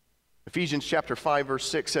 Ephesians chapter 5, verse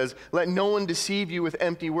 6 says, let no one deceive you with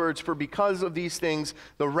empty words, for because of these things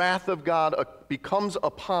the wrath of God becomes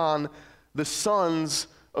upon the sons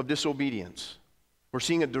of disobedience. We're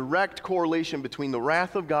seeing a direct correlation between the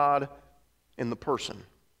wrath of God and the person.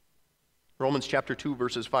 Romans chapter 2,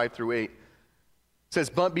 verses 5 through 8 says,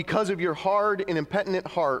 but because of your hard and impenitent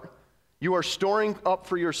heart, you are storing up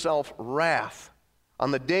for yourself wrath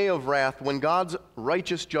on the day of wrath when God's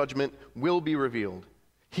righteous judgment will be revealed.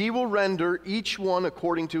 He will render each one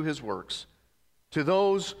according to his works. To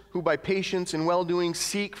those who by patience and well-doing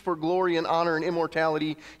seek for glory and honor and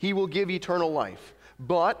immortality, he will give eternal life.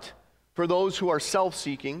 But for those who are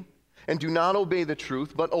self-seeking and do not obey the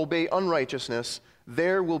truth, but obey unrighteousness,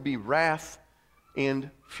 there will be wrath and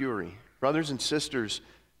fury. Brothers and sisters,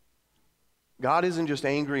 God isn't just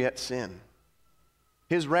angry at sin.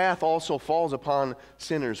 His wrath also falls upon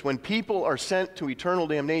sinners. When people are sent to eternal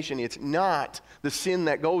damnation, it's not the sin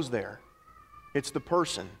that goes there. It's the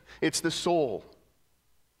person. It's the soul.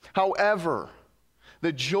 However,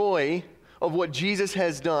 the joy of what Jesus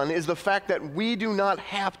has done is the fact that we do not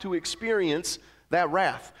have to experience that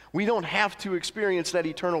wrath. We don't have to experience that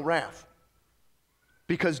eternal wrath.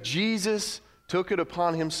 Because Jesus took it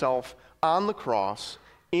upon himself on the cross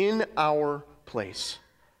in our place.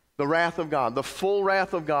 The wrath of God, the full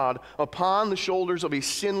wrath of God upon the shoulders of a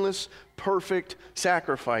sinless, perfect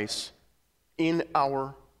sacrifice in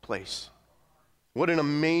our place. What an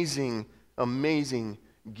amazing, amazing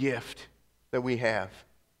gift that we have.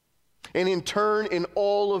 And in turn, in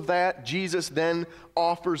all of that, Jesus then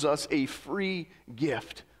offers us a free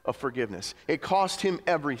gift of forgiveness. It cost him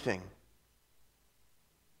everything.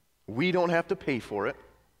 We don't have to pay for it.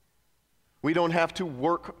 We don't have to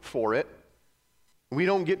work for it. We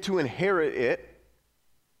don't get to inherit it.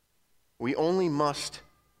 We only must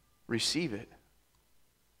receive it.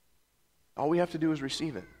 All we have to do is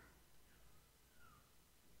receive it.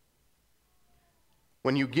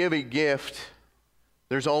 When you give a gift,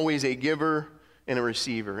 there's always a giver and a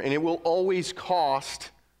receiver. And it will always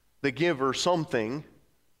cost the giver something,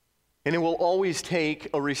 and it will always take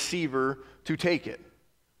a receiver to take it.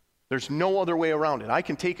 There's no other way around it. I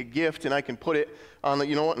can take a gift and I can put it on the,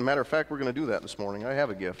 you know what, as a matter of fact, we're going to do that this morning. I have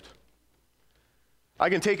a gift. I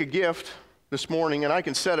can take a gift this morning and I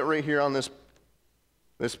can set it right here on this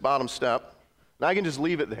this bottom step, and I can just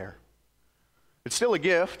leave it there. It's still a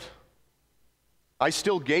gift. I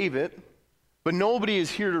still gave it, but nobody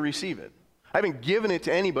is here to receive it. I haven't given it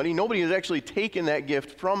to anybody. Nobody has actually taken that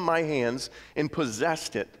gift from my hands and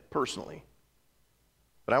possessed it personally.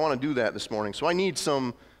 But I want to do that this morning. So I need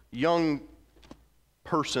some young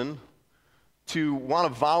person to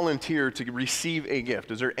want to volunteer to receive a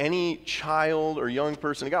gift. Is there any child or young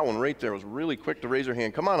person? I got one right there. It was really quick to raise their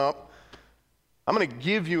hand. Come on up. I'm going to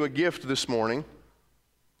give you a gift this morning.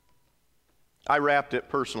 I wrapped it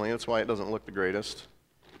personally. That's why it doesn't look the greatest.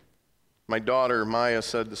 My daughter, Maya,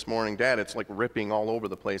 said this morning, Dad, it's like ripping all over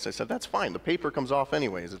the place. I said, that's fine. The paper comes off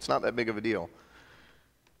anyways. It's not that big of a deal.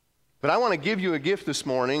 But I want to give you a gift this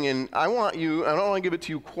morning, and I don't want to give it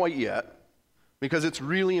to you quite yet because it's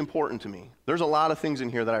really important to me. There's a lot of things in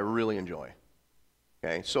here that I really enjoy.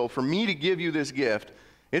 Okay, so for me to give you this gift,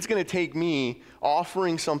 it's going to take me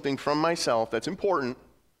offering something from myself that's important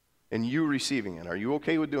and you receiving it. Are you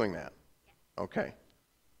okay with doing that? Okay.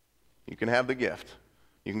 You can have the gift.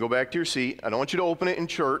 You can go back to your seat. I don't want you to open it in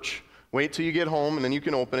church. Wait till you get home, and then you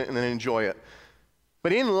can open it and then enjoy it.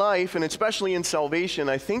 But in life, and especially in salvation,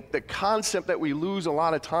 I think the concept that we lose a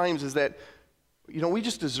lot of times is that, we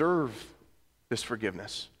just deserve this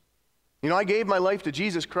forgiveness. I gave my life to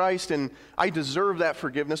Jesus Christ, and I deserve that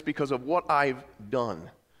forgiveness because of what I've done.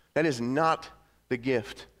 That is not the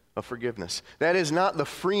gift of forgiveness. That is not the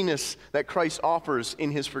freeness that Christ offers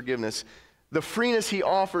in his forgiveness. The freeness he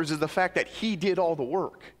offers is the fact that he did all the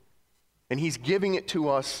work, and he's giving it to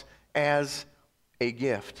us as a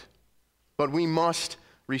gift. But we must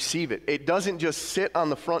receive it. It doesn't just sit on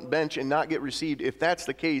the front bench and not get received. If that's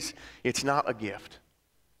the case, it's not a gift.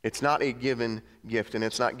 It's not a given gift, and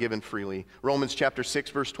it's not given freely. Romans chapter 6,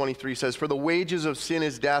 verse 23 says, "For the wages of sin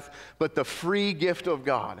is death, but the free gift of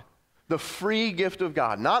God." The free gift of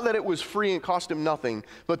God. Not that it was free and cost him nothing,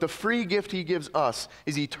 but the free gift he gives us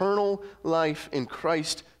is eternal life in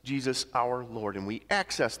Christ Jesus our Lord. And we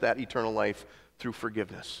access that eternal life through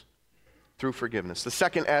forgiveness. Through forgiveness. The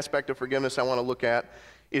second aspect of forgiveness I want to look at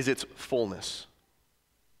is its fullness.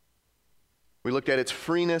 We looked at its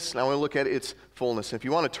freeness, now I want to look at its fullness. If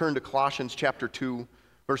you want to turn to Colossians chapter 2,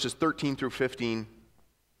 verses 13 through 15.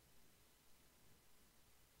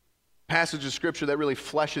 Passage of Scripture that really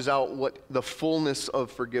fleshes out what the fullness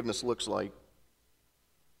of forgiveness looks like.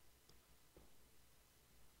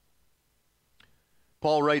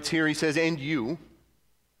 Paul writes here, he says, "And you,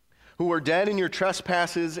 who were dead in your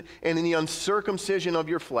trespasses and in the uncircumcision of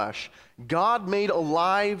your flesh, God made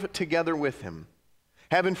alive together with him,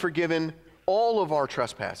 having forgiven all of our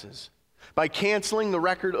trespasses, by canceling the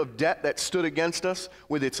record of debt that stood against us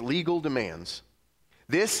with its legal demands.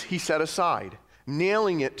 This he set aside,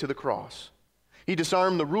 nailing it to the cross. He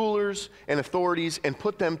disarmed the rulers and authorities and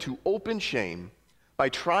put them to open shame by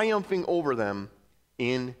triumphing over them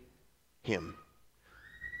in him."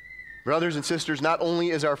 Brothers and sisters, not only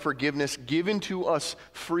is our forgiveness given to us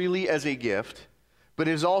freely as a gift, but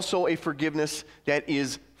it is also a forgiveness that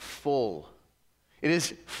is full. It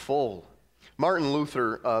is full. Martin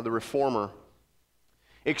Luther, the Reformer,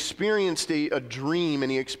 experienced a dream,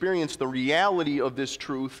 and he experienced the reality of this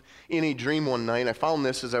truth in a dream one night. I found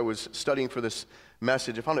this as I was studying for this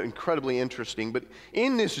message. I found it incredibly interesting. But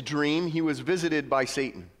in this dream, he was visited by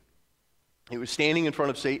Satan. He was standing in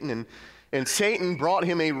front of Satan, and Satan brought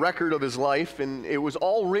him a record of his life, and it was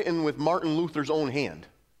all written with Martin Luther's own hand.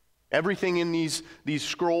 Everything in these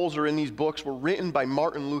scrolls or in these books were written by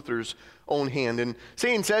Martin Luther's own hand. And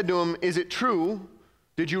Satan said to him, "Is it true?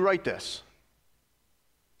 Did you write this?"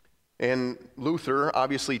 And Luther,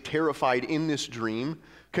 obviously terrified in this dream,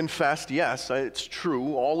 confessed, "Yes, it's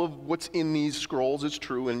true. All of what's in these scrolls is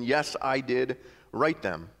true, and yes, I did write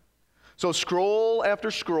them." So scroll after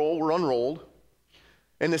scroll were unrolled,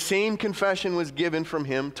 and the same confession was given from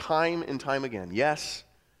him time and time again. "Yes,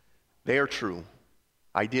 they are true.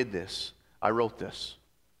 I did this. I wrote this."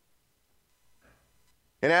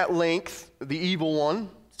 And at length, the evil one,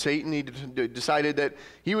 Satan, he decided that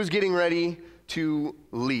he was getting ready to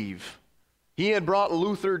leave. He had brought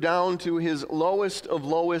Luther down to his lowest of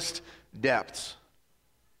lowest depths.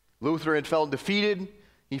 Luther had felt defeated,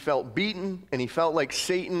 he felt beaten, and he felt like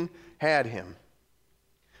Satan had him.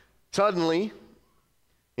 Suddenly,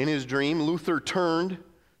 in his dream, Luther turned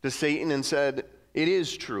to Satan and said, "It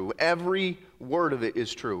is true. Every word of it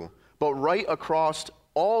is true. But right across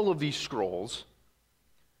all of these scrolls,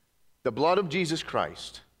 the blood of Jesus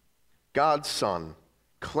Christ, God's Son,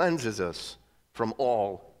 cleanses us from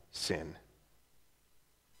all sin."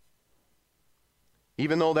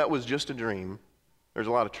 Even though that was just a dream, there's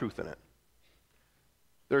a lot of truth in it.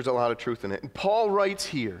 There's a lot of truth in it. And Paul writes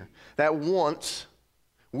here that once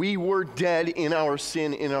We were dead in our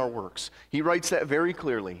sin, in our works. He writes that very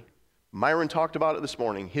clearly. Myron talked about it this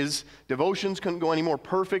morning. His devotions couldn't go any more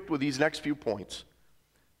perfect with these next few points.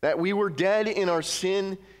 That we were dead in our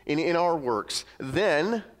sin and in our works.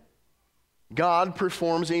 Then God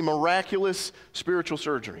performs a miraculous spiritual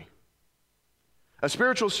surgery. A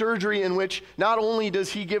spiritual surgery in which not only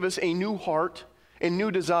does he give us a new heart and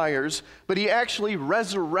new desires, but he actually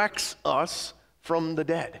resurrects us from the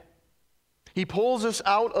dead. He pulls us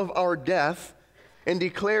out of our death and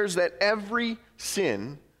declares that every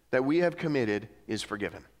sin that we have committed is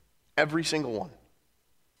forgiven. Every single one.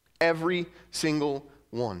 Every single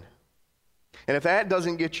one. And if that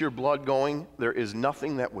doesn't get your blood going, there is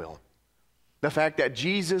nothing that will. The fact that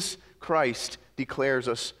Jesus Christ declares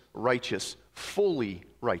us righteous, fully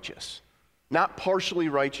righteous. Not partially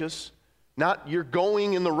righteous, not you're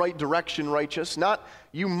going in the right direction righteous, not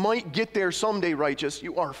you might get there someday righteous.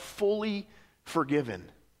 You are fully forgiven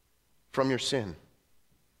from your sin.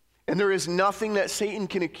 And there is nothing that Satan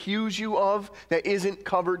can accuse you of that isn't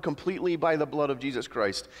covered completely by the blood of Jesus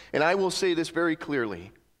Christ. And I will say this very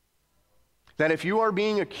clearly, that if you are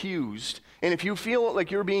being accused, and if you feel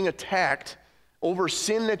like you're being attacked over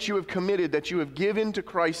sin that you have committed, that you have given to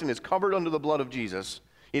Christ and is covered under the blood of Jesus,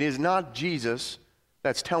 it is not Jesus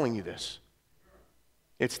that's telling you this.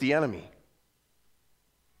 It's the enemy.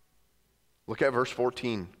 Look at verse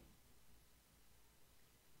 14.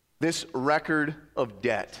 This record of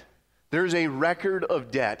debt. There's a record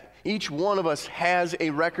of debt. Each one of us has a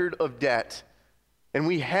record of debt. And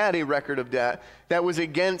we had a record of debt that was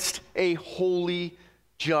against a holy,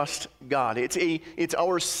 just God. It's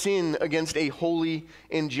our sin against a holy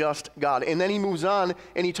and just God. And then he moves on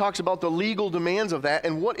and he talks about the legal demands of that.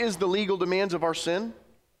 And what is the legal demands of our sin?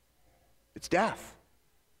 It's death.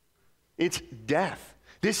 It's death.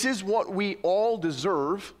 This is what we all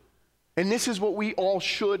deserve, and this is what we all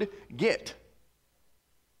should get.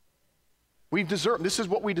 This is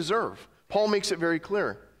what we deserve. Paul makes it very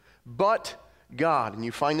clear. But God, and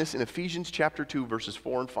you find this in Ephesians chapter 2, verses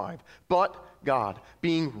 4 and 5. But God,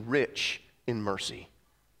 being rich in mercy,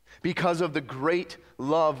 because of the great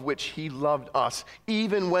love which he loved us,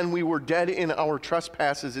 even when we were dead in our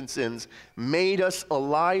trespasses and sins, made us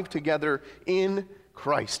alive together in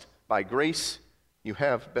Christ. By grace you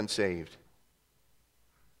have been saved.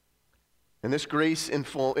 And this grace and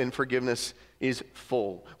forgiveness is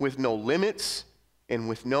full, with no limits and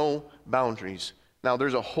with no boundaries. Now,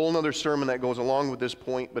 there's a whole other sermon that goes along with this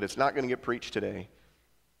point, but it's not going to get preached today.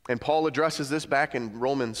 And Paul addresses this back in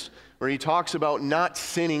Romans, where he talks about not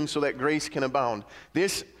sinning so that grace can abound.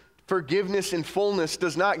 This forgiveness and fullness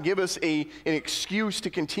does not give us an excuse to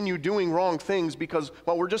continue doing wrong things because,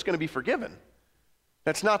 well, we're just going to be forgiven.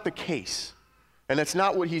 That's not the case. And that's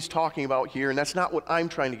not what he's talking about here, and that's not what I'm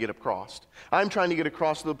trying to get across. I'm trying to get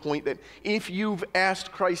across to the point that if you've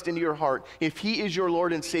asked Christ into your heart, if he is your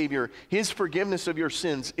Lord and Savior, his forgiveness of your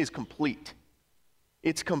sins is complete.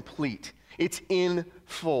 It's complete. It's in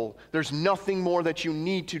full. There's nothing more that you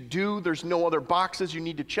need to do. There's no other boxes you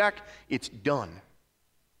need to check. It's done.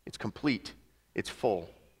 It's complete. It's full.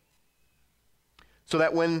 So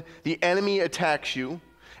that when the enemy attacks you,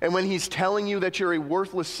 and when he's telling you that you're a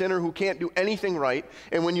worthless sinner who can't do anything right,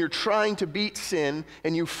 and when you're trying to beat sin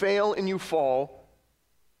and you fail and you fall,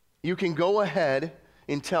 you can go ahead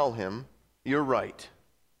and tell him, you're right.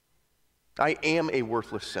 I am a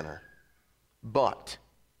worthless sinner. But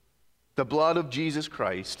the blood of Jesus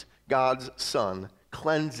Christ, God's Son,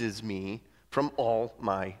 cleanses me from all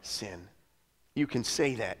my sin. You can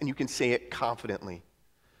say that, and you can say it confidently.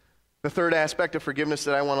 The third aspect of forgiveness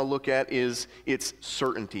that I want to look at is its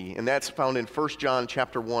certainty, and that's found in 1 John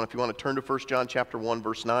chapter 1. If you want to turn to 1 John chapter 1,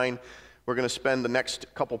 verse 9, we're going to spend the next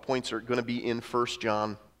couple points are going to be in 1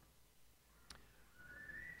 John.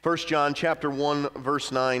 1 John chapter 1,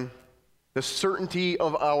 verse 9, the certainty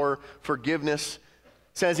of our forgiveness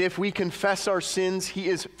says, if we confess our sins, he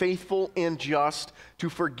is faithful and just to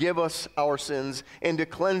forgive us our sins and to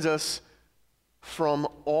cleanse us from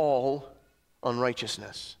all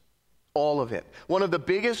unrighteousness. All of it. One of the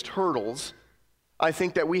biggest hurdles I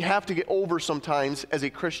think that we have to get over sometimes as a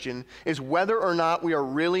Christian is whether or not we are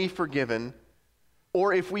really forgiven,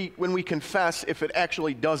 or if when we confess, if it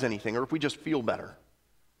actually does anything, or if we just feel better.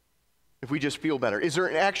 If we just feel better. Is there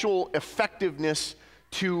an actual effectiveness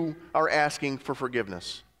to our asking for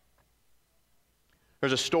forgiveness?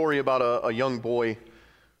 There's a story about a young boy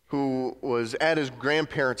who was at his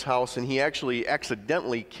grandparents' house, and he actually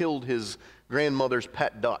accidentally killed his grandmother's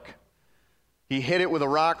pet duck. He hit it with a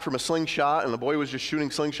rock from a slingshot, and the boy was just shooting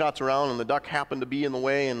slingshots around, and the duck happened to be in the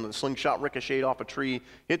way, and the slingshot ricocheted off a tree,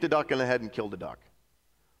 hit the duck in the head, and killed the duck.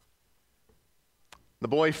 The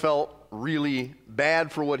boy felt really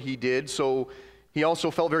bad for what he did, so he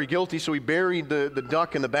also felt very guilty, so he buried the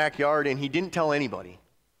duck in the backyard, and he didn't tell anybody.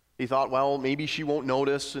 He thought, well, maybe she won't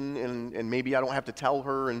notice, and maybe I don't have to tell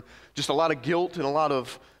her, and just a lot of guilt and a lot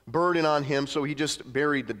of burden on him, so he just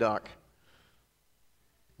buried the duck.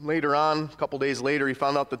 Later on, a couple days later, he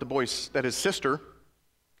found out that his sister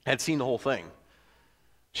had seen the whole thing.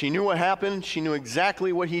 She knew what happened, she knew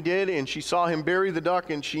exactly what he did, and she saw him bury the duck,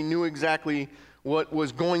 and she knew exactly what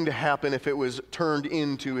was going to happen if it was turned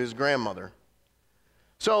into his grandmother.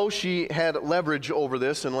 So she had leverage over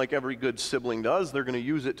this, and like every good sibling does, they're going to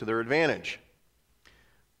use it to their advantage.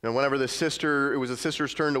 And whenever it was the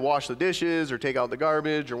sister's turn to wash the dishes or take out the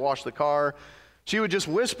garbage or wash the car, she would just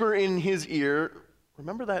whisper in his ear,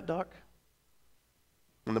 "Remember that duck?"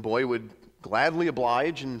 And the boy would gladly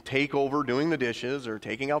oblige and take over doing the dishes or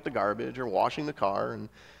taking out the garbage or washing the car. And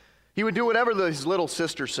he would do whatever his little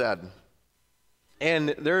sister said. And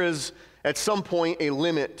there is, at some point, a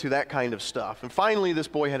limit to that kind of stuff. And finally, this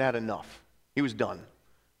boy had enough. He was done.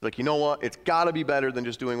 Like, you know what? It's got to be better than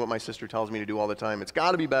just doing what my sister tells me to do all the time. It's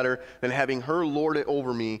got to be better than having her lord it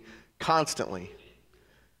over me constantly.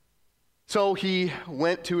 So he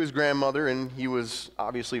went to his grandmother, and he was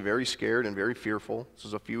obviously very scared and very fearful. This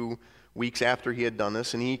was a few weeks after he had done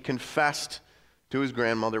this, and he confessed to his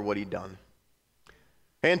grandmother what he'd done.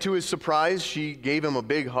 And to his surprise, she gave him a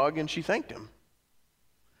big hug, and she thanked him.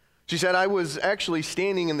 She said, "I was actually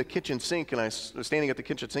standing at the kitchen sink, and I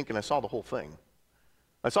saw the whole thing.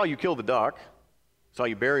 I saw you kill the duck, saw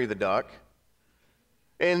you bury the duck,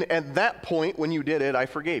 and at that point, when you did it, I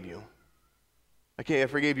forgave you. Okay, I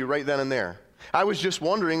forgave you right then and there. I was just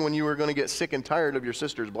wondering when you were going to get sick and tired of your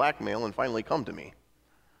sister's blackmail and finally come to me."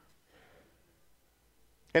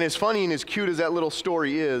 And as funny and as cute as that little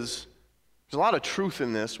story is, there's a lot of truth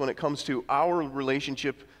in this when it comes to our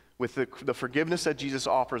relationship with the forgiveness that Jesus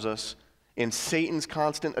offers us and Satan's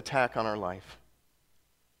constant attack on our life.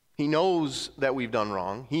 He knows that we've done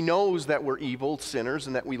wrong. He knows that we're evil sinners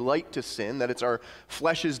and that we like to sin, that it's our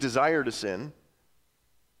flesh's desire to sin.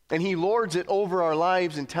 And he lords it over our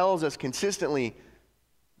lives and tells us consistently,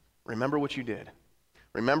 remember what you did.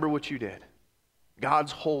 Remember what you did.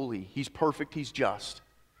 God's holy. He's perfect. He's just.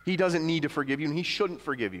 He doesn't need to forgive you, and he shouldn't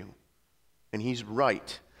forgive you. And he's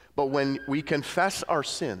right. But when we confess our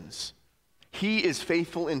sins, he is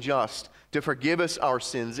faithful and just to forgive us our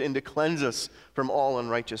sins and to cleanse us from all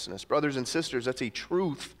unrighteousness. Brothers and sisters, that's a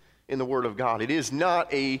truth in the Word of God. It is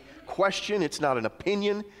not a question. It's not an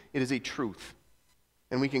opinion. It is a truth.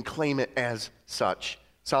 And we can claim it as such.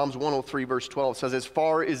 Psalms 103 verse 12 says, "As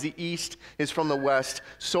far as the east is from the west,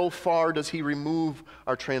 so far does he remove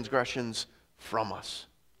our transgressions from us."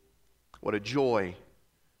 What a joy.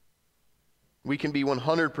 We can be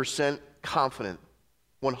 100% confident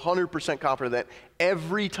that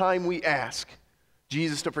every time we ask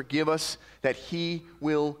Jesus to forgive us, that he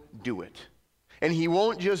will do it. And he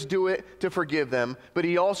won't just do it to forgive them, but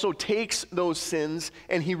he also takes those sins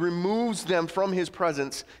and he removes them from his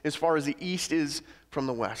presence as far as the east is from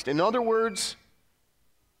the west. In other words,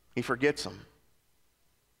 he forgets them.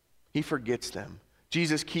 He forgets them.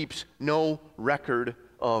 Jesus keeps no record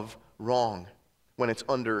of wrong when it's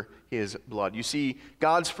under his blood. You see,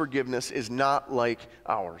 God's forgiveness is not like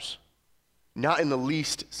ours. Not in the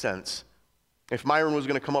least sense. If Myron was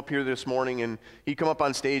going to come up here this morning and he'd come up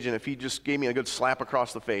on stage and if he just gave me a good slap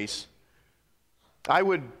across the face, I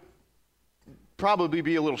would probably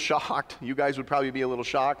be a little shocked. You guys would probably be a little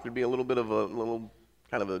shocked. There'd be a little bit of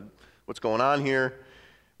a what's going on here.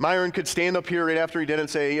 Myron could stand up here right after he did it and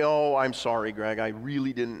say, "Oh, I'm sorry, Greg. I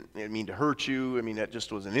really didn't mean to hurt you. I mean, that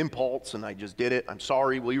just was an impulse and I just did it. I'm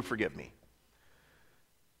sorry. Will you forgive me?"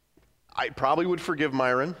 I probably would forgive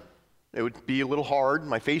Myron. It would be a little hard.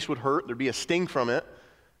 My face would hurt. There'd be a sting from it.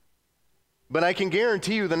 But I can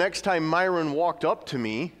guarantee you the next time Myron walked up to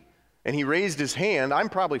me and he raised his hand, I'm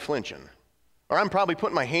probably flinching. Or I'm probably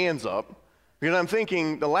putting my hands up because I'm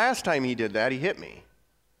thinking the last time he did that, he hit me.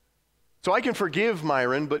 So I can forgive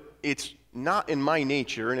Myron, but it's not in my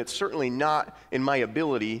nature, and it's certainly not in my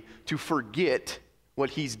ability to forget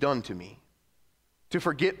what he's done to me, to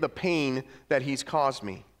forget the pain that he's caused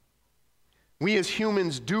me. We as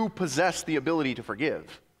humans do possess the ability to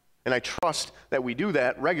forgive, and I trust that we do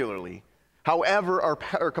that regularly. However,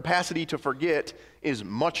 our capacity to forget is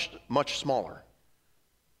much, much smaller.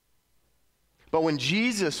 But when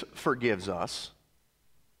Jesus forgives us,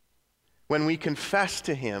 when we confess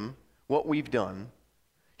to him what we've done,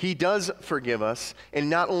 he does forgive us, and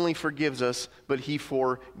not only forgives us, but he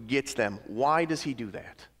forgets them. Why does he do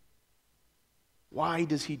that? Why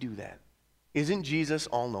does he do that? Isn't Jesus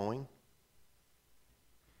all-knowing?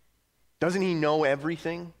 Doesn't he know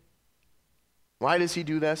everything? Why does he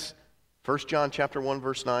do this? 1 John chapter 1,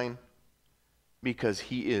 verse 9. Because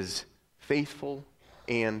he is faithful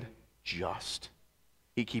and just.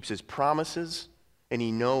 He keeps his promises, and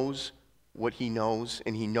he knows what he knows,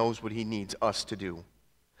 and he knows what he needs us to do.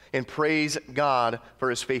 And praise God for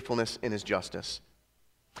his faithfulness and his justice.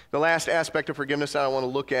 The last aspect of forgiveness that I want to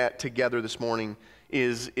look at together this morning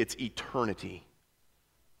is its eternity.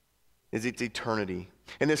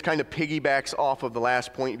 And this kind of piggybacks off of the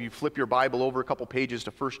last point. If you flip your Bible over a couple pages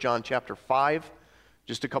to 1 John chapter 5,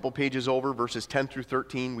 just a couple pages over, verses 10 through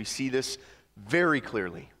 13, we see this very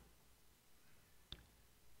clearly.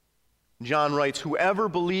 John writes, "Whoever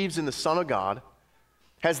believes in the Son of God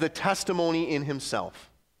has the testimony in himself.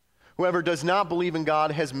 Whoever does not believe in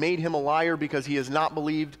God has made him a liar, because he has not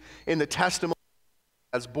believed in the testimony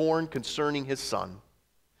he has borne concerning his Son.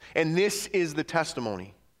 And this is the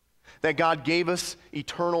testimony, that God gave us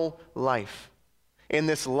eternal life, and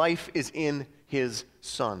this life is in his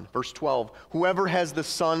Son." Verse 12, "Whoever has the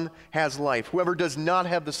Son has life. Whoever does not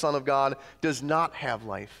have the Son of God does not have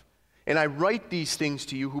life. And I write these things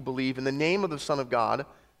to you who believe in the name of the Son of God."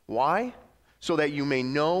 Why? "So that you may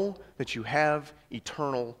know that you have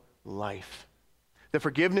eternal life." The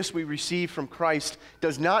forgiveness we receive from Christ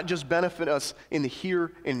does not just benefit us in the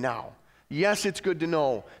here and now. Yes, it's good to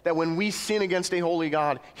know that when we sin against a holy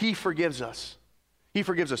God, he forgives us. He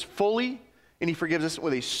forgives us fully, and he forgives us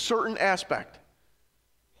with a certain aspect.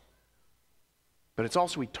 But it's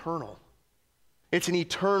also eternal. It's an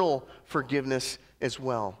eternal forgiveness as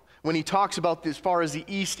well. When he talks about as far as the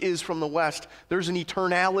east is from the west, there's an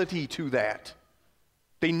eternality to that.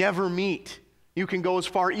 They never meet. You can go as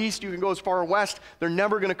far east, you can go as far west. They're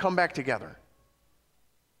never going to come back together.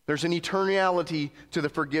 There's an eternality to the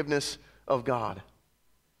forgiveness of God.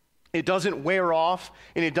 It doesn't wear off,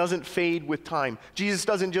 and it doesn't fade with time. Jesus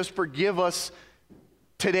doesn't just forgive us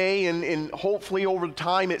today and hopefully over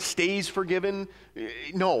time it stays forgiven.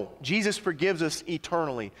 No, Jesus forgives us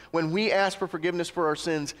eternally. When we ask for forgiveness for our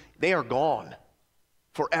sins, they are gone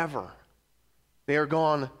forever. They are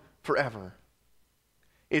gone forever.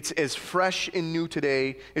 It's as fresh and new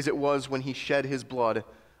today as it was when he shed his blood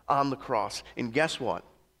on the cross. And guess what?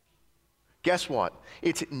 Guess what?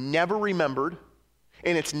 It's never remembered,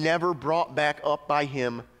 and it's never brought back up by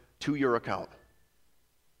him to your account.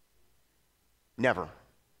 Never.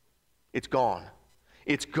 It's gone.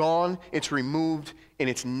 It's gone, it's removed, and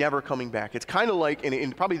it's never coming back. It's kind of like,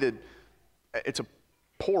 and probably it's a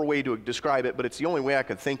poor way to describe it, but it's the only way I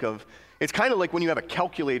could think of. It's kind of like when you have a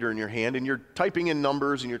calculator in your hand and you're typing in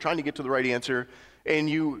numbers and you're trying to get to the right answer, and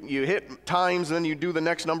you hit times, and then you do the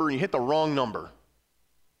next number and you hit the wrong number.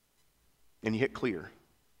 And you hit clear.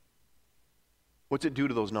 What's it do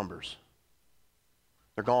to those numbers?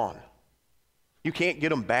 They're gone. You can't get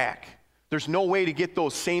them back. There's no way to get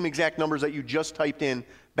those same exact numbers that you just typed in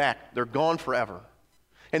back. They're gone forever.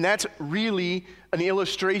 And that's really an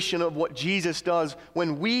illustration of what Jesus does.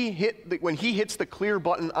 When he hits the clear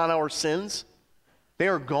button on our sins, they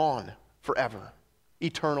are gone forever,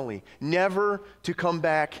 eternally, never to come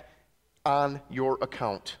back on your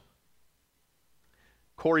account.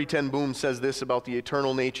 Corrie ten Boom says this about the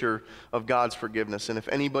eternal nature of God's forgiveness. And if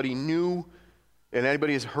anybody knew and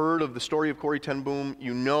anybody has heard of the story of Corrie ten Boom,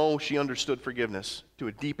 you know she understood forgiveness to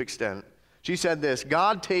a deep extent. She said this: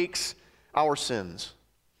 God takes our sins,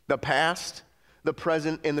 the past, the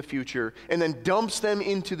present, and the future, and then dumps them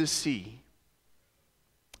into the sea.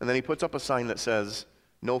 And then he puts up a sign that says,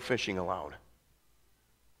 "No fishing allowed."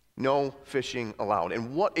 No fishing allowed.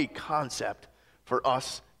 And what a concept for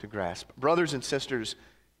us to grasp. Brothers and sisters,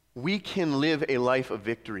 we can live a life of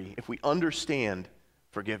victory if we understand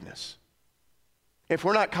forgiveness. If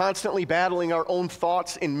we're not constantly battling our own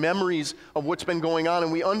thoughts and memories of what's been going on,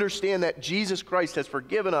 and we understand that Jesus Christ has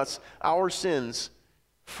forgiven us our sins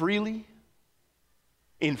freely,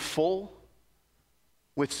 in full,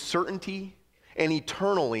 with certainty, and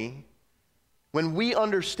eternally, when we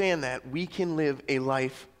understand that, we can live a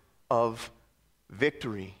life of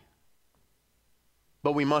victory.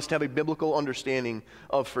 But we must have a biblical understanding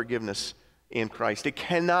of forgiveness in Christ. It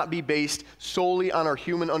cannot be based solely on our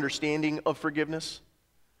human understanding of forgiveness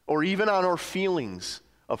or even on our feelings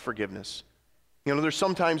of forgiveness. You know, there's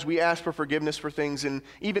sometimes we ask for forgiveness for things, and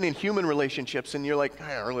even in human relationships, and you're like,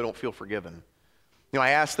 I really don't feel forgiven. You know, I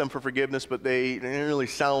asked them for forgiveness, but they didn't really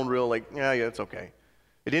sound real like, yeah, it's okay.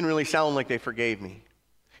 It didn't really sound like they forgave me.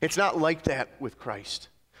 It's not like that with Christ.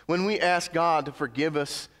 When we ask God to forgive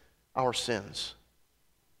us our sins,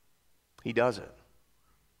 He does it.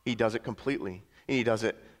 He does it completely, and He does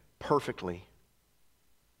it perfectly.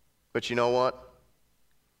 But you know what?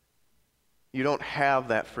 You don't have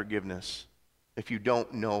that forgiveness if you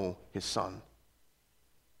don't know his Son.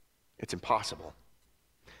 It's impossible.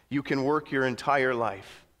 You can work your entire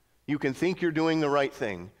life. You can think you're doing the right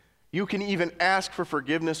thing. You can even ask for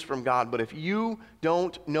forgiveness from God, but if you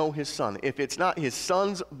don't know his Son, if it's not his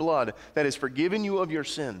Son's blood that has forgiven you of your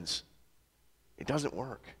sins, it doesn't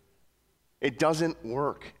work. It doesn't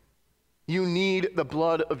work. You need the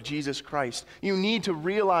blood of Jesus Christ. You need to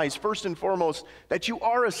realize, first and foremost, that you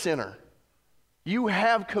are a sinner. You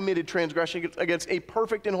have committed transgression against a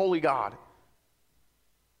perfect and holy God.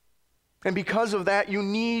 And because of that, you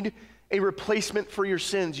need a replacement for your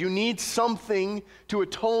sins. You need something to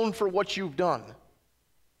atone for what you've done.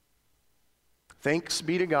 Thanks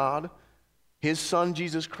be to God, his Son,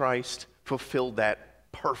 Jesus Christ, fulfilled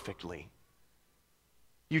that perfectly.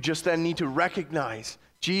 You just then need to recognize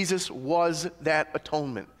Jesus was that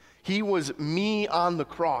atonement. He was me on the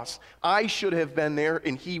cross. I should have been there,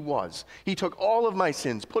 and he was. He took all of my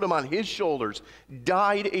sins, put them on his shoulders,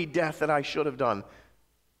 died a death that I should have done,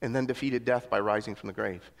 and then defeated death by rising from the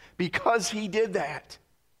grave. Because he did that,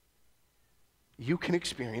 you can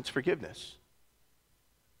experience forgiveness.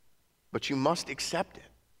 But you must accept it.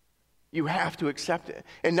 You have to accept it.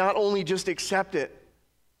 And not only just accept it,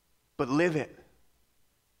 but live it.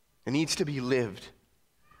 It needs to be lived.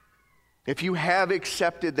 If you have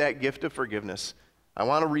accepted that gift of forgiveness, I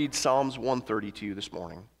want to read Psalms 130 to you this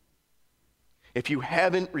morning. If you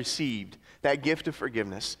haven't received that gift of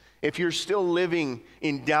forgiveness, if you're still living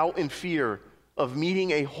in doubt and fear of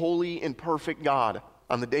meeting a holy and perfect God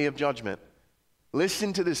on the day of judgment,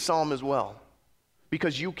 listen to this psalm as well,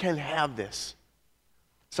 because you can have this.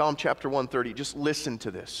 Psalm chapter 130, just listen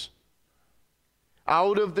to this.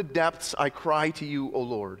 Out of the depths I cry to you, O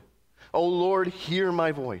Lord. O Lord, hear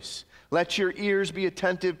my voice. Let your ears be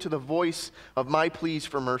attentive to the voice of my pleas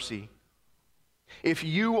for mercy. If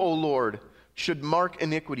you, O Lord, should mark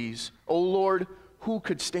iniquities, O Lord, who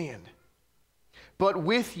could stand? But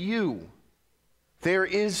with you there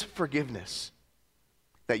is forgiveness,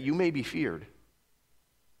 that you may be feared.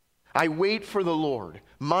 I wait for the Lord.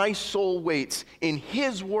 My soul waits. In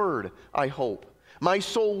his word I hope. My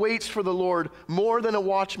soul waits for the Lord more than a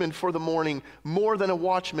watchman for the morning, more than a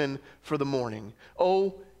watchman for the morning.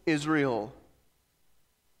 O Israel,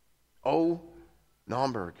 O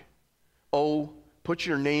Naumburg, O, put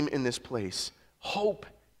your name in this place. Hope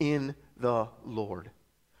in the Lord.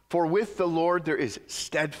 For with the Lord there is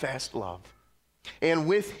steadfast love, and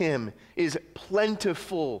with him is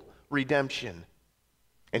plentiful redemption.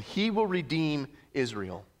 And he will redeem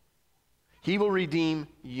Israel. He will redeem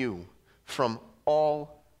you from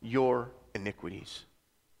all your iniquities.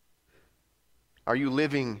 Are you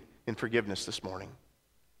living in forgiveness this morning?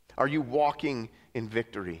 Are you walking in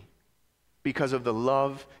victory because of the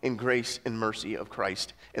love and grace and mercy of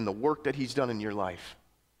Christ and the work that he's done in your life?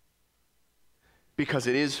 Because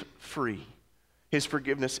it is free. His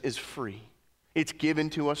forgiveness is free. It's given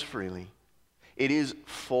to us freely. It is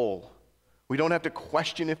full. We don't have to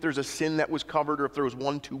question if there's a sin that was covered or if there was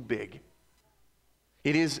one too big.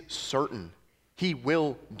 It is certain. He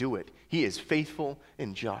will do it. He is faithful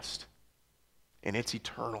and just. And it's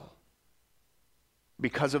eternal.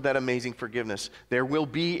 Because of that amazing forgiveness, there will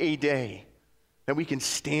be a day that we can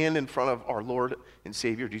stand in front of our Lord and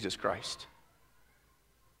Savior Jesus Christ.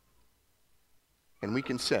 And we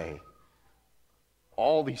can say,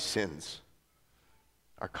 all these sins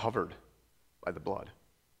are covered by the blood.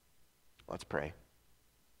 Let's pray.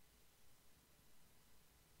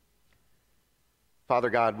 Father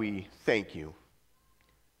God, we thank you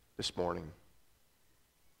this morning.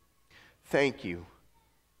 Thank you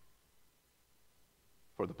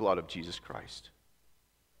for the blood of Jesus Christ.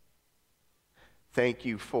 Thank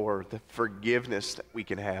you for the forgiveness that we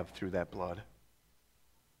can have through that blood.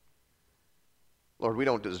 Lord, we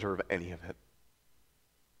don't deserve any of it.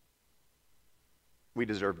 We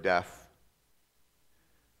deserve death.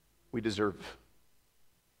 We deserve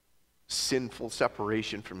sinful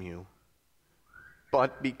separation from you.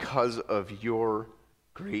 But because of your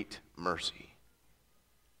great mercy,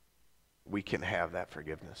 we can have that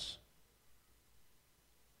forgiveness.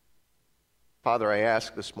 Father, I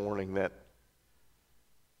ask this morning that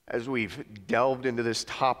as we've delved into this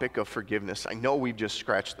topic of forgiveness, I know we've just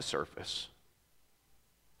scratched the surface.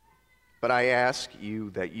 But I ask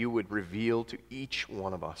you that you would reveal to each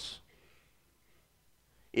one of us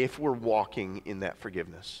if we're walking in that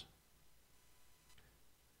forgiveness.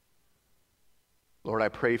 Lord, I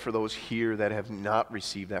pray for those here that have not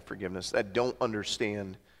received that forgiveness, that don't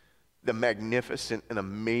understand the magnificent and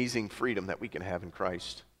amazing freedom that we can have in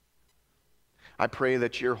Christ. I pray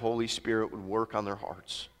that your Holy Spirit would work on their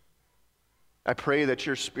hearts. I pray that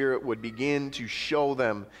your Spirit would begin to show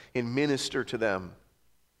them and minister to them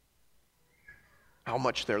how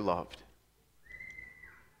much they're loved.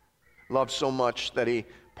 Loved so much that a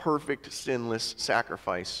perfect, sinless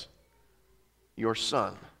sacrifice, your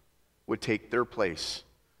Son, would take their place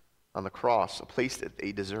on the cross, a place that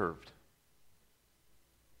they deserved,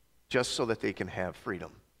 just so that they can have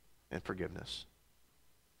freedom and forgiveness.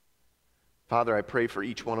 Father, I pray for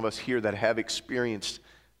each one of us here that have experienced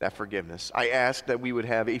that forgiveness. I ask that we would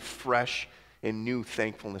have a fresh and new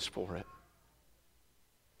thankfulness for it.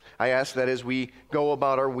 I ask that as we go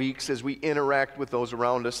about our weeks, as we interact with those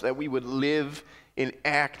around us, that we would live and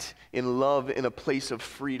act in love in a place of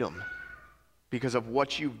freedom because of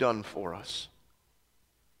what you've done for us.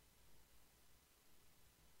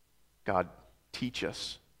 God, teach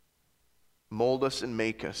us, mold us, and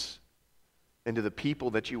make us into the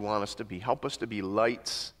people that you want us to be. Help us to be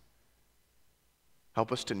lights.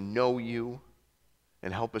 Help us to know you,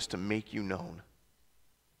 and help us to make you known.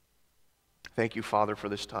 Thank you, Father, for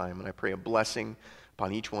this time, and I pray a blessing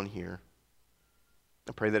upon each one here.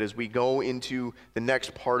 I pray that as we go into the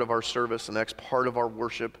next part of our service, the next part of our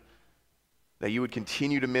worship, that you would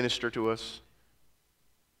continue to minister to us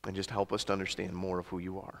and just help us to understand more of who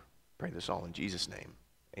you are. I pray this all in Jesus' name.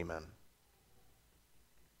 Amen.